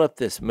brought up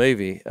this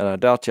movie, and I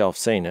doubt y'all have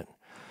seen it,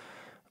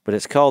 but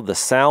it's called The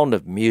Sound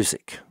of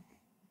Music.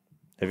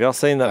 Have y'all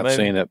seen that movie? I've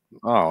seen it.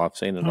 Oh, I've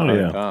seen it a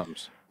million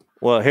times.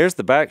 Well, here's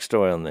the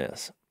backstory on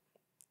this.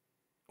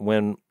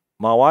 When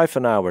my wife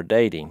and I were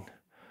dating,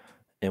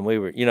 and we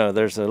were, you know,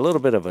 there's a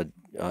little bit of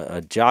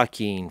a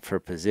jockeying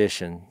for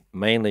position,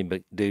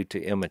 mainly due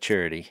to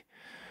immaturity,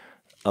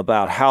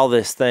 about how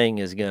this thing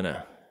is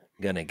gonna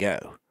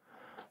go.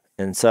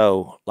 And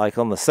so, like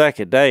on the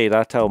second date,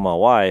 I told my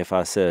wife,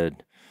 I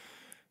said,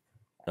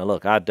 now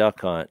look, I duck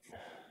hunt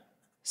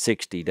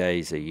 60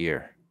 days a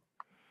year.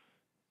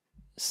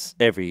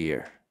 Every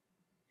year.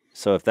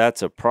 So if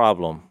that's a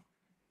problem,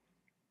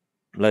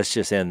 let's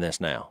just end this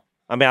now.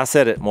 I mean, I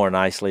said it more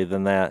nicely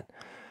than that.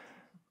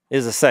 It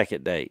was a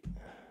second date.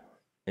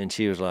 And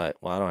she was like,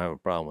 well, I don't have a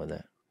problem with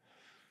that.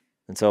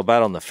 And so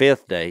about on the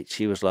fifth date,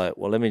 she was like,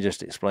 well, let me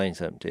just explain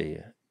something to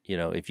you. You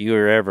know, if you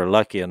were ever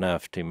lucky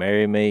enough to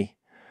marry me,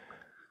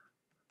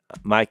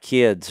 my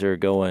kids are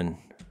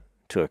going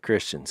to a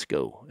Christian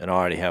school, and I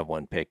already have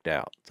one picked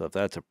out. So if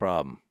that's a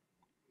problem,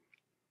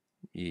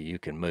 you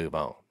can move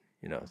on.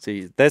 You know,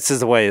 see, this is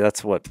the way.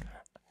 That's why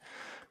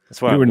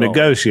you were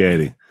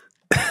negotiating.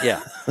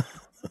 Yeah.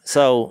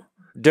 So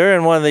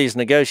during one of these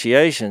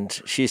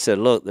negotiations, she said,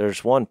 "Look,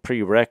 there's one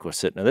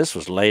prerequisite." Now, this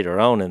was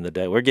later on in the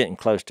day. We're getting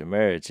close to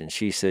marriage, and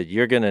she said,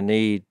 "You're going to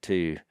need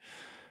to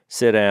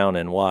sit down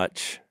and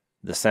watch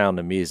The Sound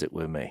of Music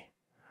with me."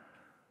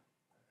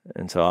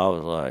 And so I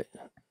was like,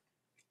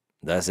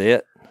 "That's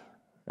it?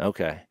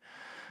 Okay."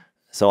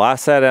 So I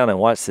sat down and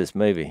watched this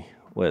movie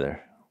with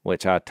her,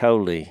 which I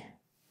totally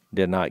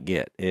did not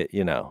get it.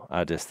 You know,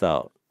 I just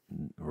thought,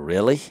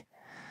 really?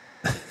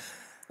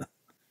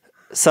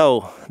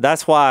 So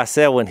that's why I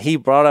said when he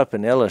brought up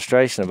an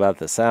illustration about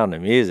The Sound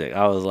of Music,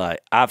 I was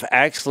like, I've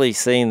actually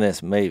seen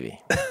this movie.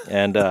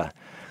 And,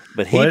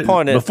 but he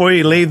pointed. Before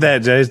you leave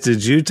that, Jace,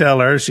 did you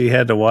tell her she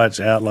had to watch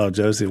Outlaw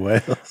Josie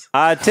Wales?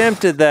 I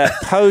attempted that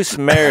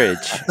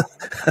post-marriage,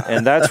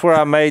 and that's where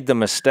I made the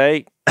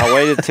mistake. I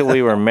waited till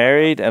we were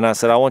married, and I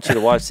said, I want you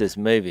to watch this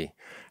movie.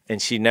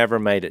 And she never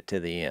made it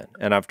to the end.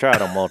 And I've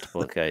tried on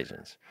multiple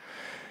occasions.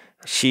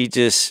 She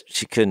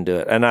couldn't do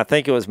it. And I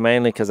think it was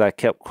mainly because I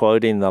kept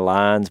quoting the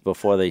lines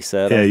before they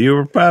said them. Yeah, you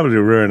were probably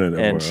ruining it.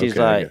 And she's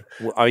like,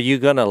 are you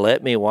going to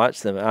let me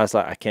watch them? I was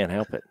like, I can't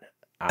help it.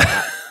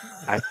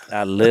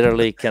 I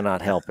literally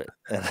cannot help it.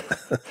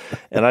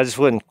 And I just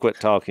wouldn't quit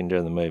talking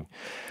during the movie.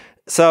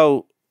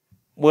 So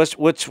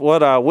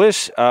what I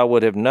wish I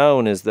would have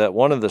known is that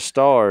one of the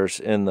stars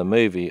in the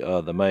movie,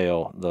 the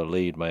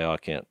lead male,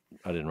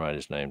 I didn't write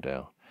his name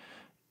down,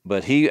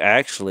 but he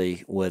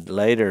actually would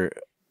later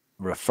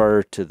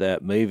refer to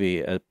that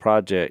movie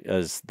project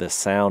as The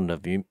Sound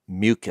of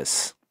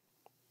Mucus.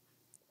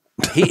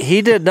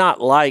 He did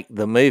not like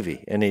the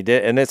movie, and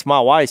it's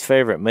my wife's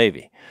favorite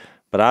movie,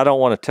 but I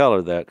don't want to tell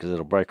her that because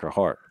it'll break her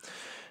heart.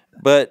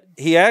 But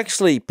he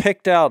actually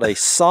picked out a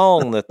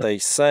song that they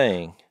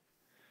sang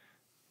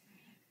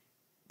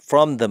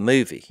from the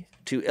movie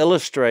to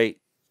illustrate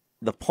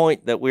the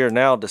point that we are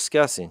now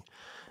discussing.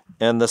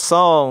 And the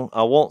song,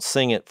 I won't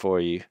sing it for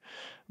you,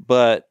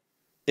 but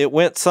it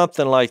went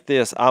something like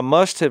this. I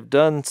must have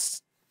done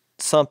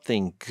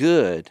something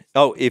good.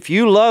 Oh, if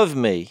you love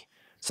me.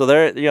 So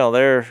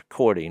they're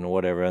courting or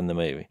whatever in the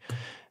movie.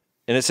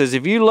 And it says,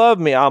 if you love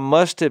me, I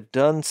must have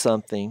done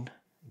something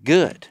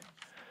good.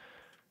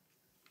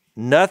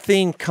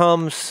 Nothing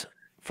comes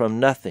from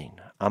nothing.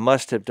 I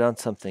must have done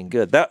something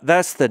good.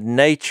 That's the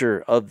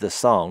nature of the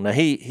song. Now,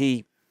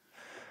 he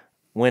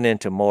went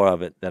into more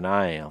of it than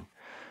I am,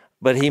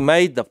 but he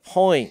made the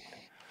point,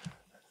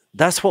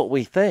 that's what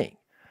we think.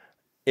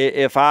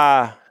 If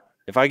I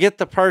get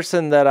the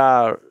person that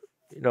I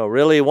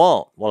really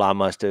want, well, I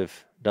must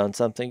have done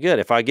something good.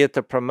 If I get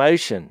the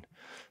promotion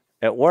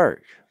at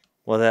work,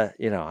 well, that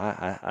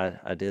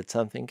I did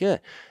something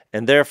good.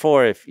 And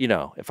therefore,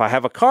 if I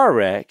have a car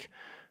wreck,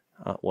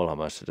 well, I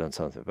must have done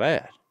something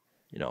bad.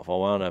 If I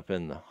wound up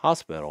in the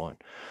hospital. And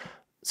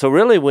so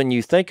really, when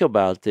you think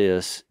about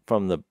this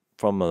from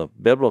a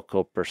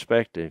biblical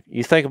perspective,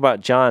 you think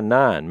about John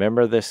 9.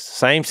 Remember, this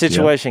same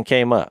situation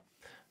came up.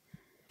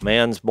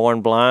 Man's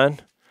born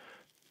blind,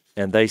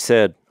 and they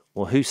said,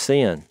 well, who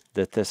sinned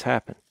that this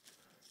happened?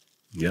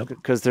 Yep.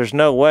 Because there's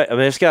no way. I mean,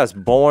 this guy's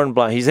born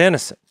blind. He's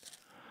innocent.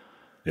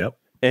 Yep.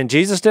 And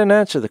Jesus didn't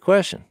answer the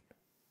question.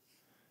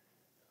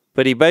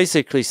 But he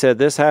basically said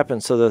this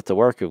happened so that the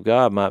work of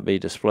God might be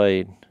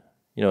displayed,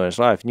 in his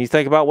life. And you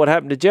think about what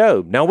happened to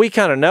Job. Now, we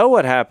kind of know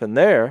what happened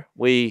there.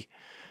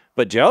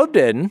 But Job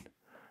didn't.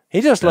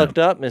 He just looked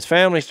up and his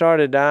family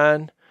started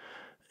dying.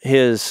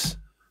 His,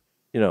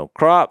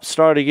 crops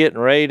started getting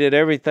raided.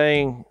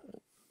 Everything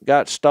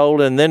got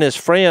stolen. Then his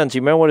friends, you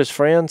remember what his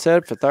friends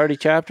said for 30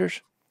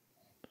 chapters?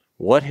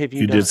 What have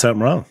you done? You did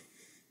something wrong.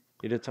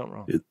 You did something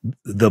wrong.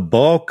 The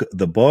bulk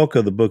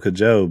of the book of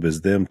Job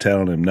is them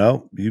telling him,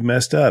 no, you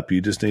messed up. You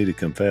just need to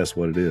confess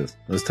what it is.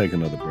 Let's take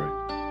another break.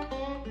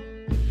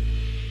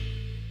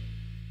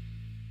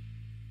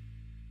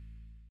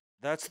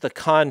 That's the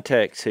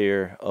context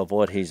here of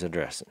what he's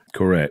addressing.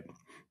 Correct.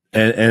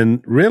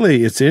 And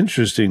really, it's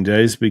interesting,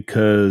 Jase,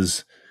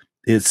 because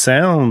it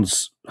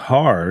sounds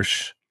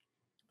harsh,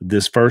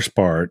 this first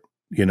part,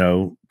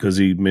 because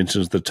he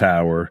mentions the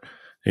tower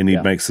and he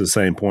makes the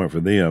same point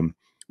for them,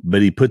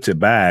 but he puts it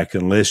back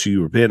unless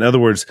you repent. In other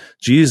words,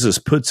 Jesus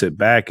puts it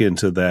back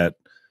into that,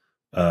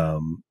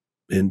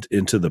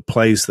 into the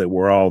place that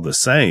we're all the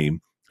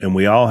same and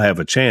we all have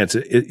a chance.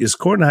 It's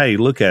according to how you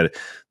look at it.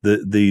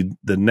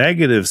 The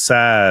negative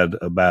side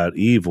about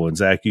evil, and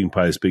Zach, you can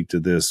probably speak to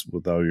this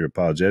with all your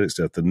apologetic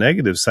stuff. The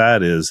negative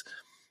side is,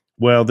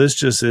 well, this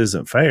just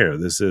isn't fair.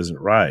 This isn't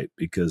right,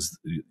 because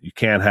you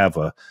can't have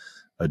a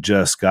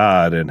just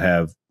God and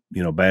have,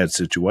 bad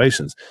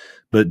situations.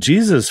 But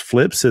Jesus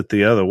flips it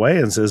the other way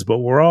and says, but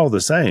we're all the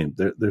same.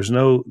 There's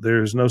no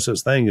such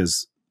thing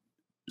as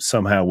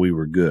somehow we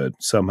were good.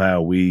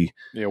 Somehow we,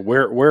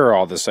 we're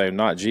all the same,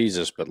 not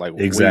Jesus, but like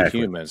exactly.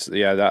 we humans.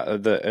 Yeah.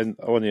 And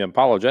in the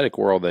apologetic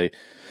world, they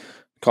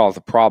call it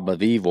the problem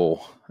of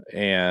evil,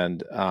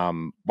 and a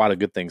lot of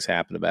good things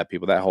happen to bad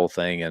people, that whole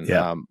thing.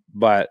 And,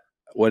 but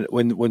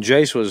when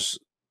Jase was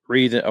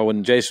reading, or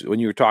when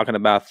you were talking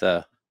about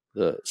the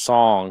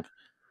song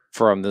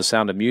from The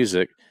Sound of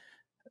Music,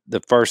 the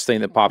first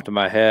thing that popped in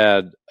my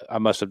head, I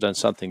must have done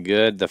something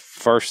good. The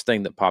first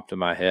thing that popped in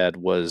my head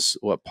was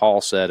what Paul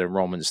said in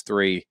Romans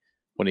 3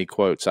 when he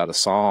quotes out of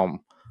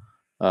Psalm.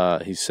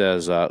 He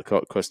says,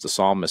 quotes the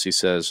psalmist, he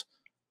says,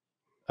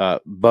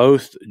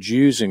 both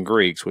Jews and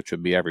Greeks, which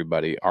would be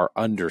everybody, are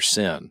under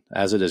sin.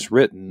 As it is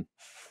written,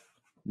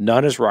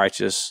 none is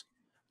righteous,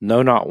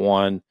 no, not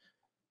one.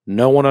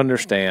 No one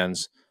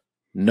understands.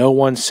 No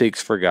one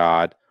seeks for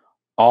God.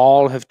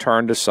 All have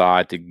turned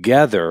aside.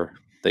 Together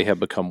they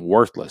have become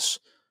worthless.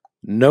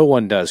 No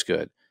one does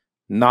good,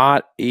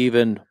 not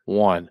even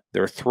one.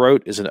 Their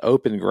throat is an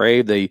open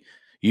grave. They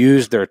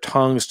use their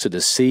tongues to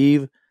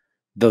deceive.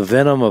 The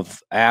venom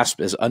of asp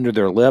is under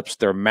their lips.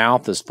 Their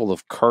mouth is full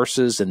of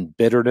curses and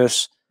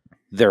bitterness.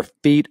 Their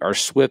feet are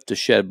swift to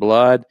shed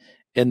blood.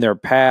 In their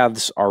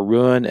paths are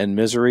ruin and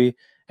misery,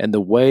 and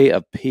the way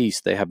of peace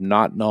they have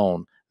not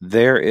known.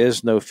 There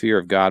is no fear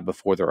of God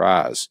before their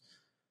eyes.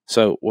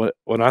 So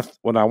when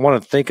I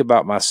want to think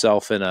about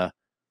myself in a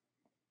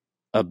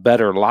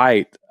better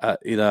light,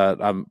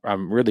 I'm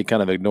really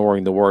kind of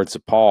ignoring the words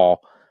of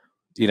Paul,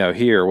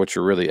 here, which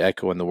are really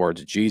echoing the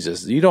words of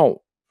Jesus. You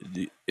don't,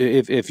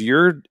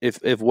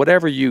 if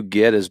whatever you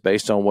get is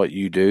based on what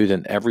you do,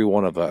 then every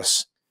one of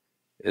us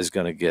is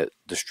going to get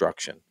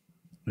destruction.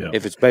 Yeah.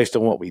 If it's based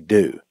on what we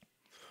do,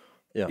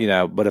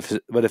 but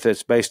if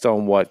it's based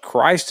on what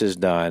Christ has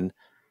done,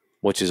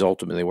 which is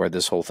ultimately where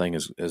this whole thing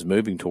is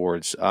moving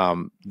towards,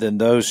 then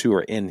those who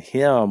are in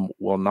him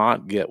will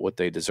not get what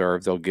they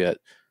deserve. They'll get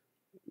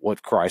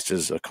what Christ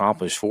has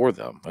accomplished for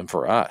them and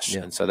for us.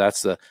 Yeah. And so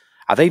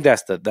I think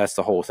that's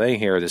the whole thing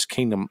here, this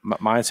kingdom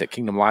mindset,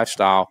 kingdom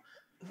lifestyle.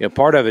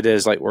 Part of it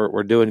is like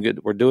we're doing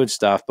good, we're doing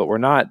stuff, but we're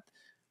not,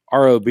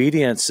 our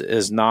obedience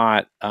is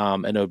not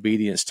an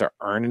obedience to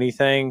earn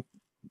anything.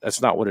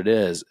 That's not what it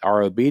is.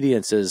 Our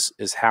obedience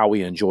is how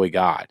we enjoy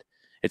God.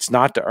 It's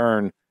not to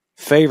earn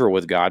favor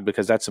with God,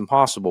 because that's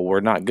impossible. We're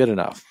not good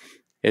enough.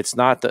 It's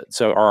not that.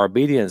 So our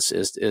obedience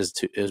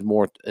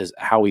is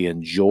how we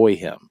enjoy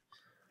him.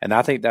 And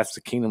I think that's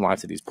the kingdom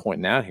life that he's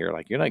pointing out here.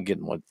 Like, you're not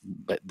getting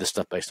this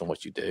stuff based on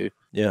what you do.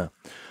 Yeah.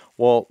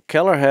 Well,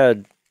 Keller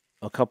had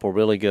a couple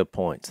really good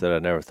points that I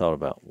never thought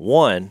about.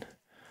 One,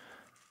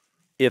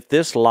 if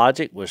this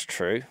logic was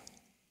true,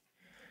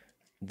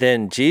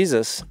 then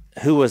Jesus,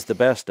 who was the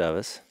best of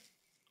us,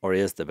 or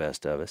is the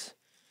best of us,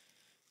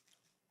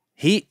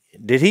 he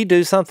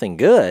do something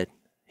good?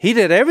 He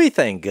did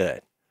everything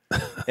good.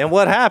 And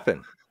what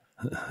happened?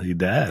 He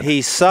died.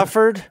 He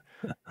suffered,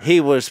 he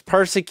was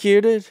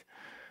persecuted,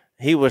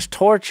 he was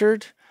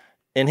tortured,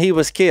 and he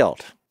was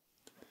killed.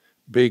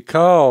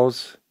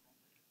 Because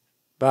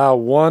by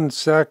one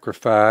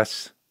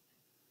sacrifice,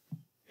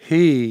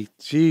 he,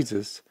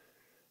 Jesus,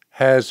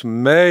 has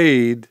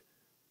made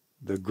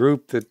the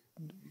group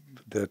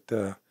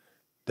that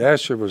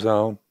Dasher was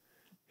on,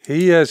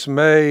 he has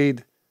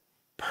made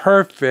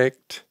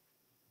perfect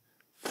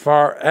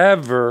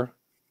forever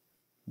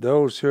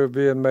those who are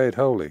being made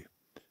holy.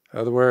 In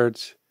other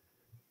words,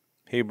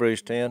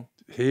 Hebrews 10.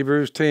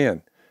 Hebrews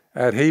 10.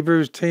 At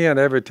Hebrews 10,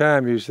 every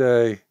time you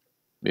say,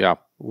 Yeah.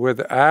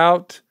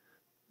 without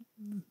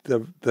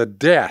the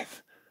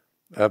death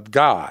of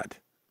God,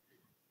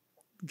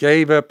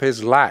 gave up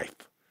his life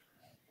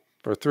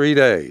for 3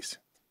 days.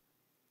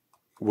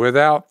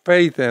 Without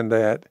faith in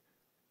that,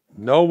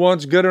 no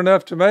one's good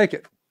enough to make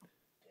it.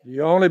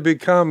 You only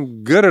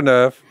become good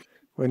enough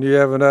when you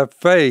have enough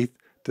faith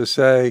to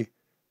say,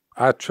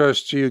 I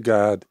trust you,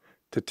 God,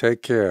 to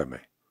take care of me.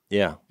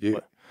 Yeah.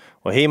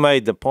 Well, he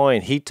made the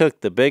point. He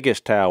took the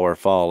biggest tower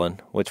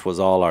fallen, which was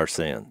all our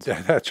sins.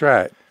 That's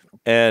right.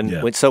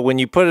 And so when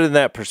you put it in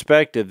that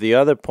perspective, the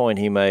other point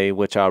he made,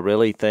 which I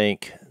really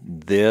think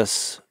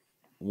this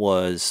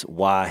was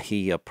why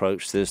he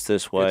approached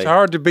this way. It's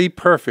hard to be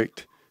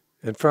perfect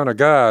in front of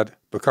God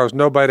because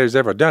nobody's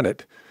ever done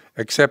it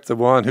except the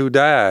one who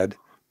died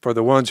for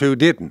the ones who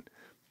didn't.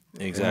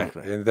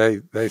 Exactly. And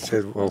they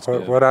said, well,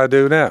 what do I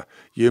do now?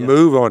 You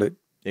move on it.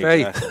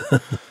 Exactly.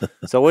 Faith.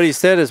 So what he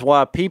said is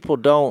why people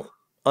don't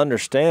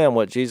understand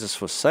what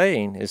Jesus was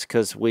saying is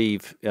because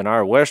in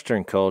our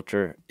Western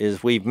culture,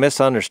 we've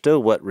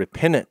misunderstood what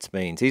repentance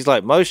means. He's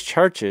like, most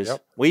churches,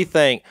 we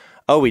think,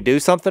 we do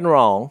something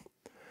wrong,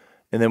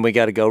 and then we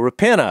got to go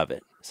repent of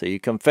it. So you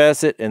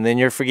confess it, and then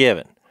you're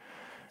forgiven.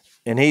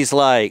 And he's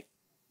like,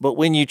 but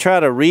when you try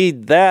to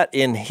read that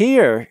in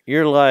here,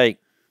 you're like,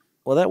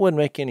 well, that wouldn't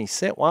make any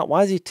sense.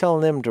 Why is he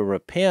telling them to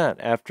repent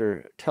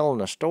after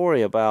telling a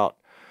story about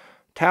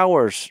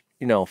towers,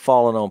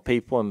 falling on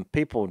people and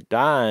people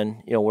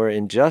dying, where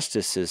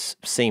injustices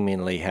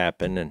seemingly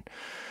happen? And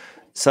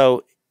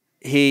so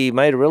he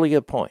made a really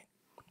good point.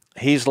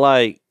 He's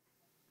like,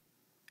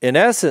 in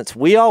essence,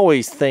 we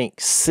always think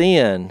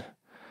sin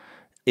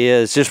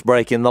is just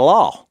breaking the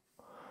law.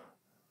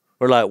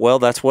 We're like, well,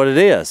 that's what it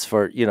is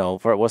for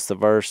what's the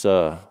verse?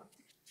 1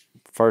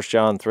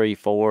 John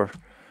 3:4.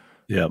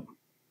 Yep.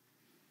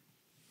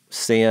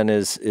 Sin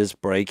is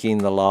breaking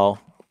the law.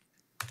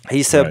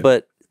 He said,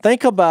 but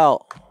think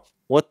about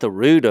what the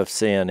root of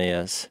sin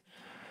is.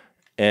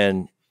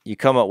 And you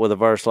come up with a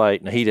verse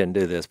like, he didn't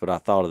do this, but I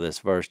thought of this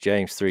verse,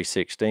 James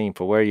 3:16,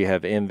 for where you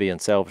have envy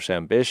and selfish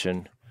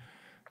ambition,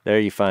 there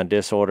you find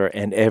disorder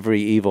and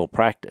every evil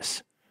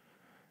practice.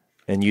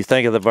 And you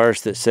think of the verse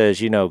that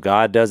says,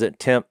 God doesn't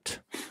tempt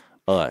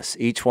us.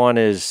 Each one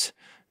is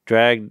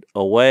dragged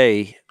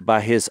away by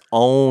his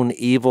own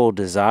evil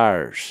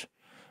desires.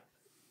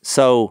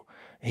 So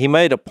he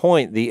made a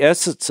point. The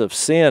essence of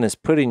sin is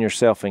putting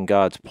yourself in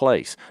God's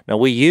place. Now,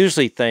 we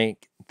usually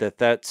think that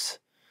that's,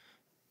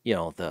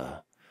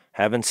 the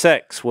having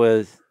sex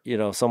with,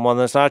 someone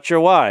that's not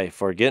your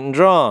wife, or getting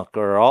drunk,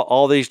 or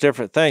all these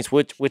different things,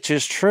 which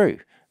is true.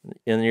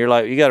 And you're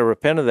like, you got to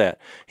repent of that.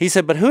 He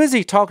said, but who is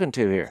he talking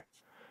to here?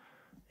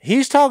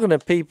 He's talking to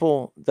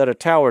people that a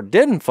tower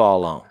didn't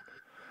fall on.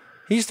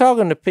 He's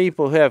talking to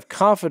people who have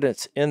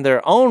confidence in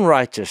their own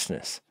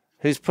righteousness,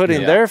 who's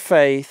putting their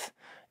faith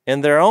in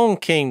their own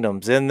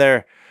kingdoms,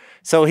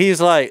 so he's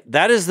like,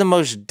 that is the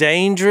most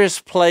dangerous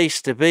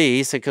place to be.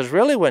 He said, because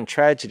really when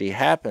tragedy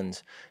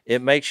happens,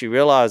 it makes you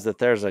realize that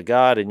there's a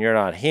God and you're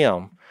not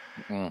him,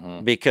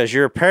 because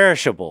you're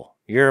perishable,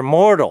 you're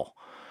mortal.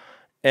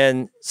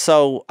 And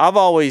so I've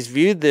always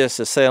viewed this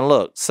as saying,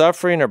 look,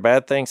 suffering or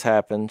bad things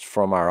happens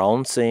from our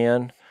own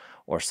sin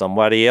or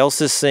somebody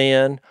else's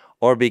sin,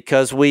 or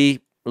because we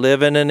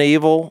live in an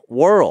evil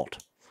world.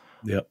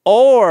 Yep.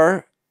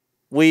 Or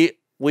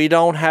we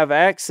don't have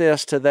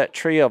access to that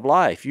tree of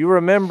life. You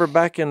remember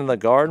back in the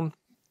garden?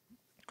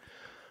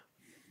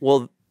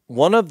 Well,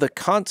 one of the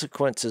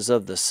consequences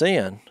of the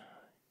sin,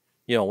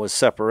 was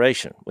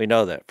separation. We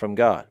know that from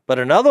God. But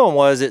another one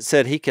was, it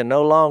said he can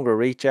no longer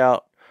reach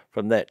out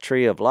from that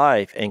tree of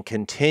life and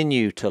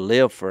continue to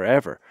live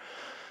forever.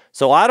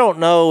 So I don't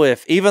know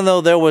if, even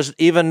though there was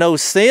even no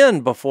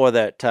sin before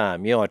that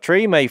time, a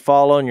tree may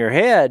fall on your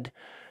head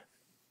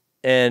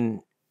and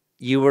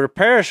you were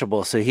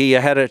perishable. So he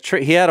had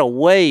a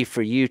way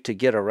for you to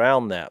get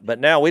around that. But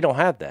now we don't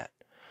have that.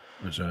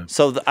 That's right.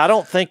 So I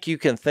don't think you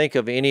can think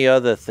of any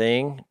other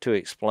thing to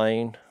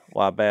explain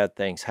why bad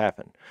things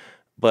happen.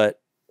 But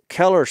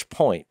Keller's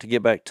point, to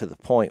get back to the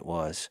point,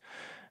 was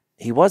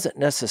he wasn't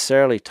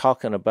necessarily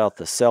talking about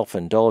the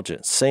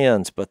self-indulgent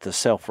sins, but the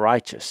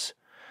self-righteous.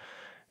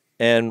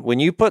 And when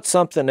you put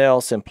something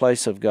else in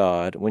place of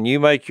God, when you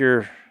make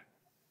your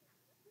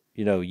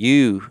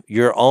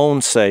your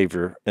own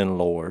Savior and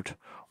Lord,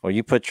 or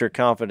you put your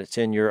confidence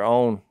in your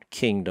own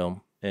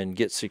kingdom and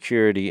get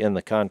security in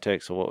the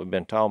context of what we've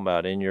been talking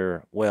about in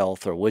your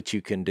wealth or what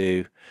you can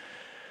do,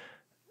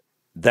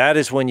 that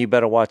is when you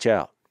better watch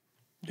out.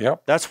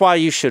 Yep. That's why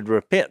you should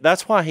repent.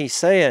 That's why he's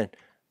saying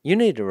you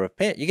need to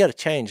repent. You got to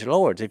change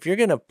lords. If you're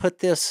going to put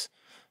this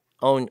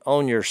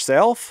on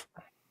yourself,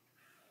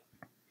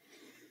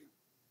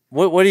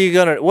 what are you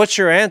going to? What's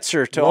your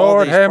answer to all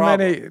these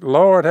problems?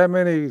 Lord, how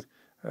many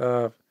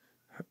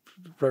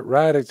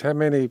writings, how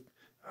many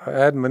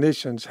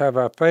admonitions have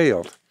I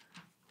failed?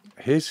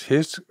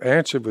 His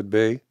answer would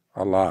be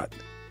a lot.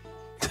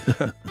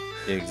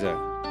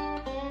 Exactly.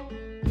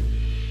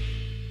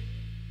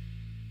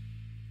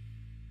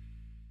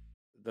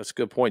 That's a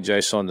good point,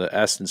 Jason, on the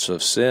essence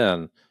of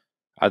sin.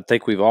 I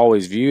think we've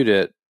always viewed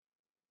it.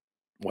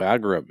 Well, I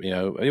grew up,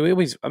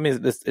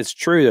 it's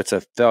true that's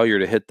a failure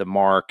to hit the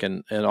mark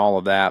and all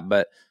of that,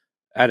 but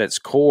at its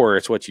core,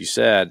 it's what you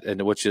said,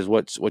 and which is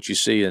what you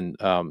see in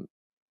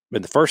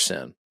the first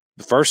sin.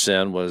 The first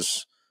sin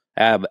was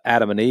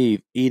Adam and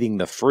Eve eating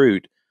the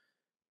fruit,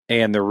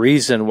 and the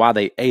reason why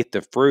they ate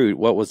the fruit,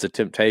 what was the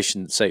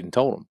temptation that Satan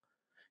told them?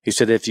 He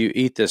said, if you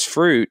eat this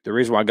fruit, the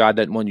reason why God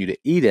doesn't want you to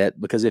eat it,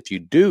 because if you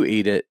do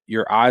eat it,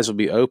 your eyes will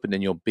be opened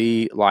and you'll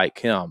be like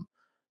him,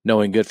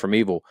 knowing good from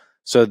evil.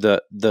 So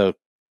the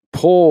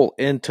pull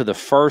into the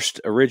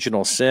first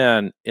original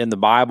sin in the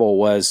Bible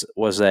was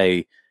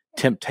a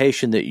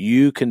temptation that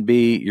you can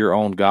be your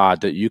own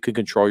God, that you can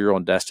control your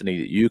own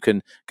destiny,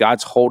 that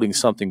God's holding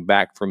something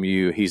back from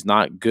you. He's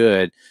not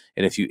good.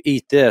 And if you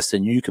eat this,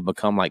 then you can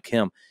become like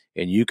him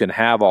and you can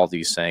have all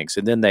these things.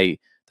 And then they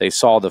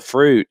saw the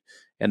fruit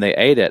and they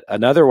ate it.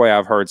 Another way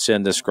I've heard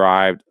sin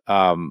described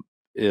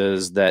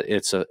is that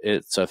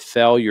it's a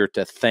failure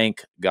to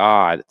thank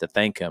God, to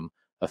thank him,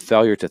 a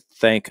failure to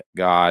thank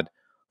God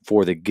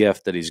for the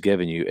gift that he's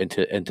given you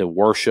and to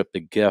worship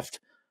the gift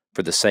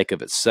for the sake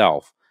of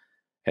itself.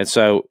 And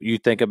so you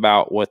think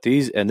about what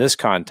these, in this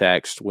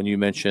context, when you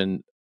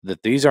mention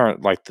that these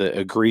aren't like the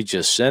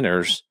egregious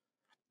sinners,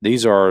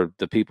 these are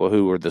the people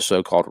who are the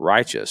so-called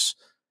righteous.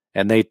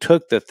 And they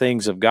took the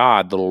things of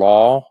God, the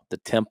law, the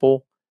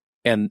temple,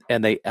 and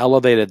they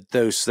elevated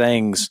those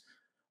things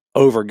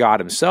over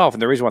God himself.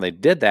 And the reason why they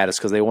did that is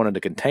because they wanted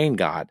to contain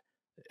God.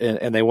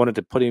 And they wanted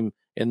to put him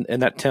in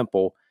that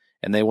temple,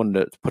 and they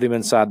wanted to put him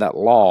inside that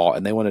law,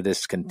 and they wanted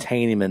to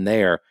contain him in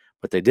there,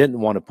 but they didn't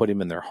want to put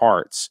him in their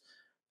hearts.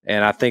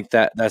 And I think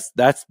that's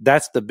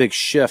the big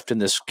shift in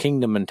this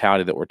kingdom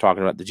mentality that we're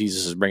talking about, that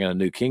Jesus is bringing a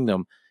new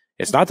kingdom.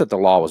 It's not that the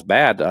law was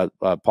bad.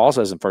 Paul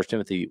says in 1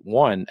 Timothy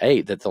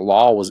 1:8 that the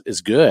law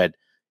is good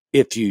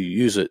if you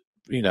use it,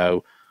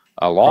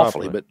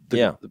 lawfully. But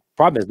the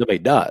problem is nobody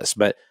does.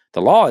 But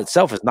the law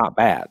itself is not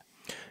bad.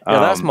 Yeah,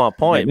 that's my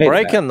point.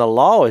 Breaking the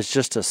law is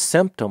just a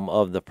symptom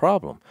of the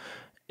problem.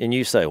 And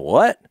you say,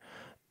 what?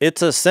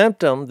 It's a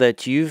symptom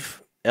that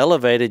you've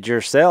elevated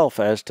yourself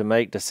as to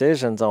make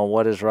decisions on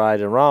what is right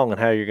and wrong and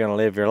how you're going to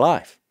live your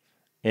life.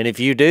 And if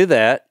you do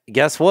that,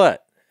 guess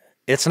what?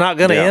 It's not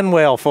going to end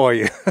well for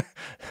you.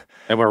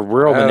 And we're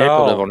real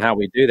manipulative on how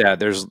we do that.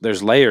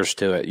 There's layers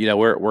to it.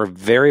 We're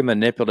very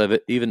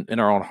manipulative, even in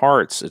our own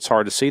hearts. It's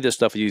hard to see this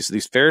stuff.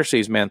 These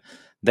Pharisees, man,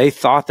 they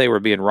thought they were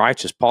being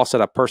righteous. Paul said,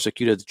 I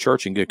persecuted the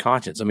church in good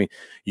conscience. I mean,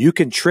 you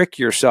can trick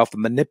yourself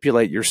and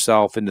manipulate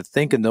yourself into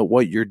thinking that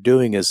what you're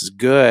doing is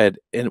good,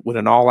 when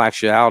in all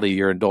actuality,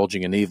 you're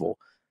indulging in evil.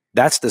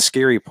 That's the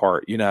scary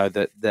part,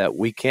 that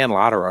we can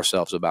lie to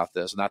ourselves about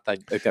this. And I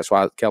think that's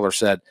why Keller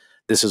said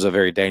this is a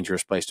very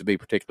dangerous place to be,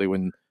 particularly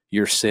when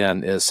your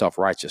sin is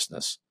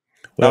self-righteousness.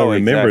 Well,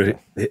 remember,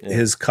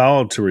 his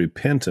call to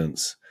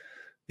repentance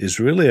is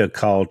really a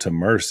call to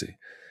mercy,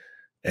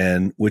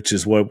 and which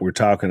is what we're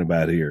talking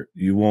about here.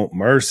 You want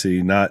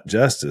mercy, not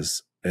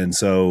justice. And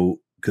so,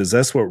 because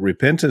that's what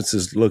repentance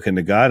is, looking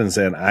to God and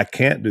saying, I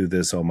can't do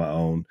this on my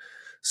own,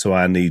 so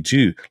I need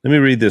you. Let me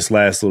read this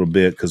last little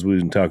bit, because we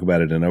didn't talk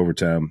about it in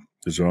overtime,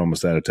 because we're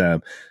almost out of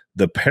time.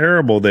 The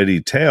parable that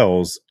he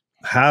tells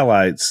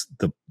highlights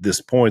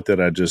this point that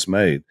I just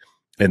made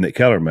and that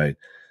Keller made.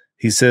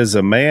 He says,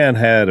 a man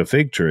had a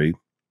fig tree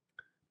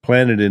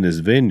planted in his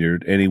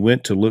vineyard, and he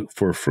went to look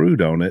for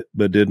fruit on it,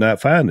 but did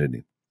not find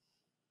any.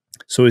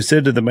 So he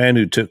said to the man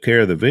who took care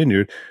of the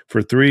vineyard,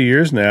 for 3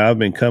 years now I've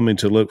been coming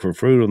to look for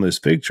fruit on this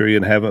fig tree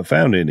and haven't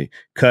found any.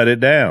 Cut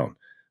it down.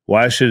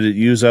 Why should it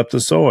use up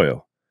the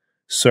soil?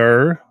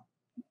 Sir,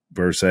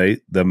 verse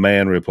 8, the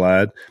man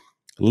replied,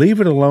 leave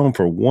it alone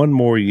for 1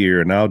 more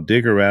year, and I'll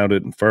dig around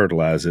it and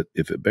fertilize it.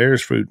 If it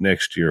bears fruit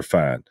next year,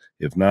 fine.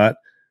 If not,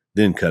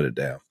 then cut it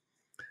down.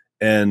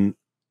 And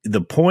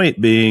the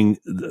point being,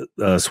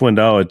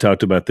 Swindoll had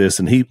talked about this,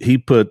 and he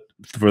put,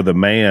 for the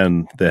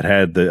man that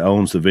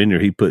owns the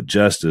vineyard, he put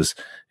justice,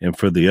 and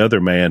for the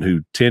other man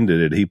who tended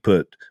it, he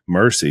put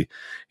mercy.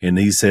 And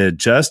he said,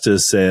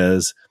 justice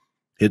says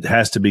it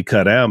has to be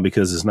cut out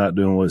because it's not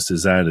doing what it's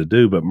designed to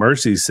do, but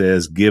mercy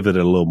says give it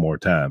a little more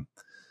time.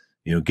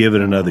 Give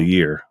it another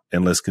year,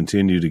 and let's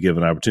continue to give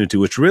an opportunity,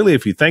 which really,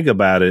 if you think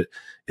about it,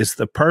 it's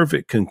the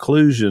perfect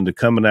conclusion to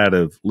coming out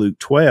of Luke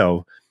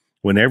 12,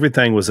 when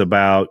everything was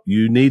about,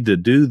 you need to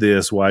do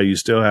this while you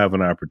still have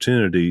an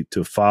opportunity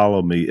to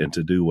follow me and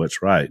to do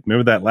what's right.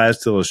 Remember that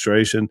last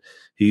illustration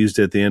he used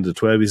at the end of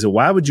 12? He said,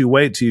 why would you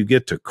wait till you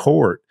get to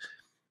court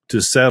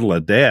to settle a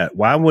debt?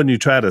 Why wouldn't you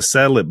try to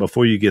settle it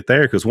before you get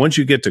there? Because once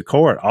you get to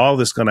court, all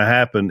that's going to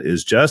happen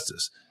is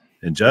justice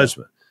and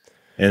judgment.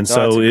 And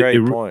so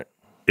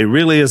it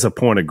really is a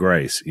point of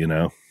grace, you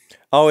know?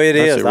 Oh, it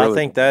is. I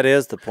think that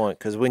is the point.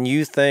 Because when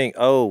you think,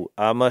 oh,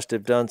 I must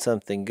have done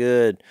something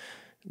good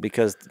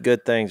because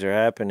good things are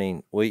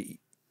happening,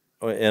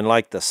 and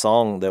like the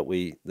song that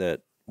we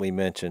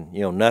mentioned,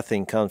 you know,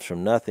 nothing comes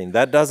from nothing.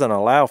 That doesn't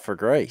allow for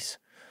grace.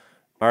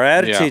 Our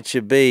attitude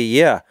should be,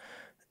 the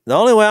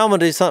only way I'm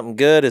going to do something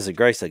good is the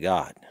grace of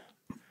God.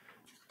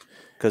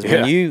 Because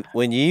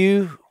when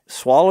you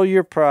swallow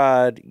your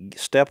pride,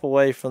 step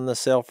away from the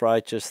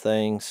self-righteous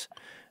things,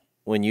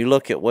 when you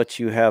look at what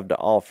you have to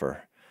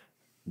offer,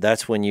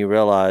 that's when you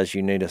realize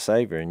you need a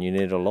Savior and you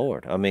need a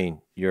Lord. I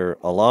mean, you're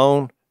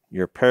alone,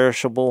 you're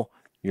perishable,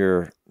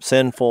 you're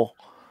sinful,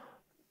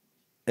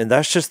 and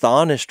that's just the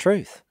honest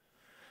truth.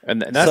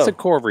 And that's the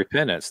core of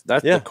repentance.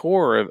 That's the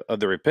core of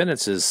the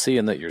repentance, is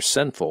seeing that you're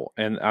sinful.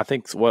 And I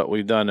think what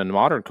we've done in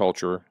modern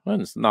culture,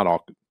 and it's not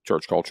all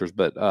church cultures,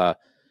 but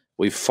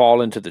we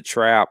fall into the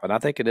trap, and I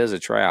think it is a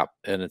trap,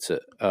 and it's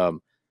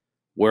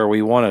where we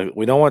don't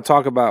want to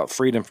talk about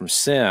freedom from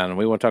sin.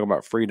 We want to talk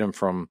about freedom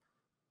from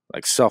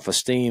like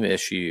self-esteem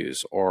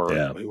issues,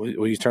 or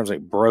we use terms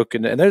like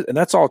broken, and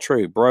that's all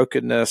true.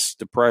 Brokenness,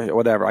 depression,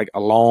 whatever, like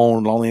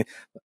alone, lonely.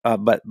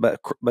 But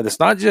it's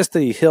not just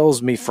that he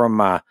heals me from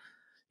my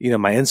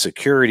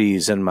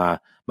insecurities and my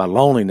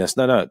loneliness.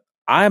 No,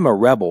 I am a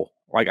rebel.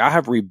 Like, I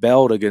have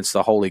rebelled against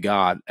the holy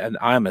God, and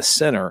I'm a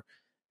sinner.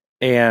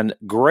 And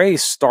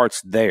grace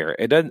starts there.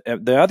 It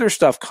doesn't. The other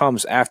stuff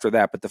comes after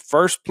that, but the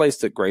first place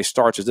that grace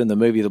starts is in the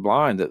movie The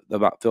Blind,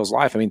 about Phil's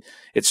life. I mean,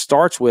 it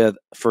starts with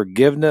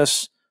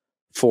forgiveness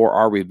for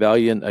our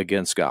rebellion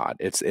against God.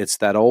 It's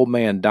that old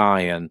man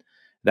dying.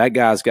 That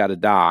guy's got to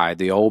die.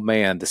 The old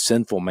man, the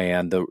sinful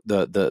man,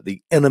 the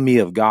enemy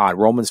of God.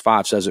 Romans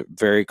 5 says it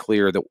very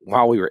clear that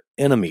while we were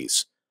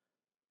enemies,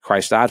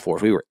 Christ died for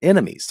us. We were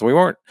enemies. So we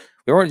weren't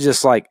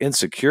just like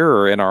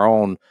insecure in our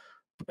own,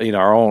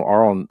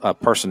 our own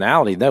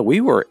personality. No,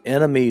 we were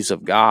enemies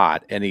of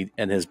God, and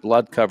His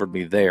blood covered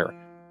me there.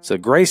 So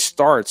grace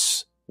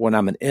starts when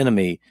I'm an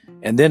enemy,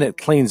 and then it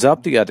cleans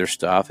up the other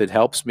stuff. It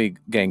helps me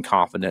gain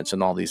confidence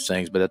in all these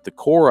things. But at the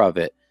core of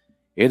it,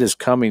 it is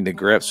coming to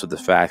grips with the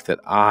fact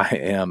that I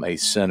am a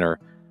sinner.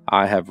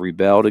 I have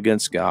rebelled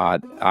against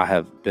God. I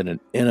have been an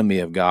enemy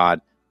of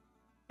God,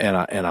 and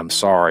I'm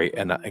sorry.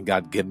 And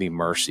God, give me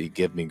mercy,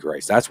 give me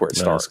grace. That's where it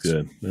starts. That's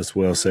good. That's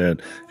well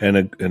said, and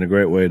a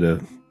great way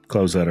to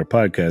close out our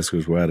podcast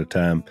because we're out of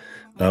time.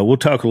 We'll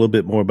talk a little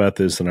bit more about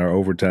this in our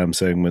overtime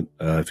segment.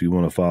 If you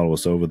want to follow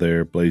us over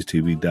there,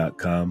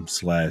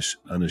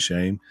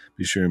 blazetv.com/unashamed.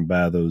 Be sure and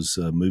buy those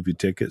movie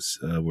tickets.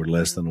 We're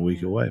less than a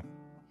week away.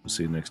 We'll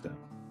see you next time.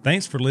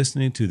 Thanks for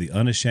listening to the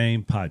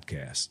Unashamed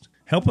podcast.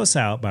 Help us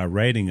out by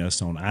rating us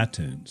on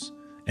iTunes.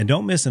 And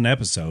don't miss an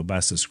episode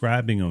by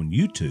subscribing on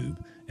YouTube,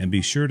 and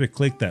be sure to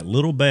click that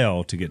little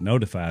bell to get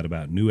notified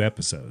about new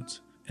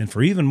episodes. And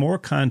for even more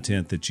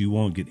content that you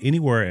won't get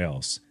anywhere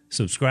else,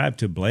 subscribe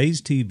to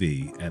Blaze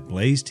TV at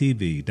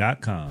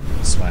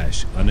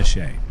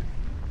blazetv.com/unashamed.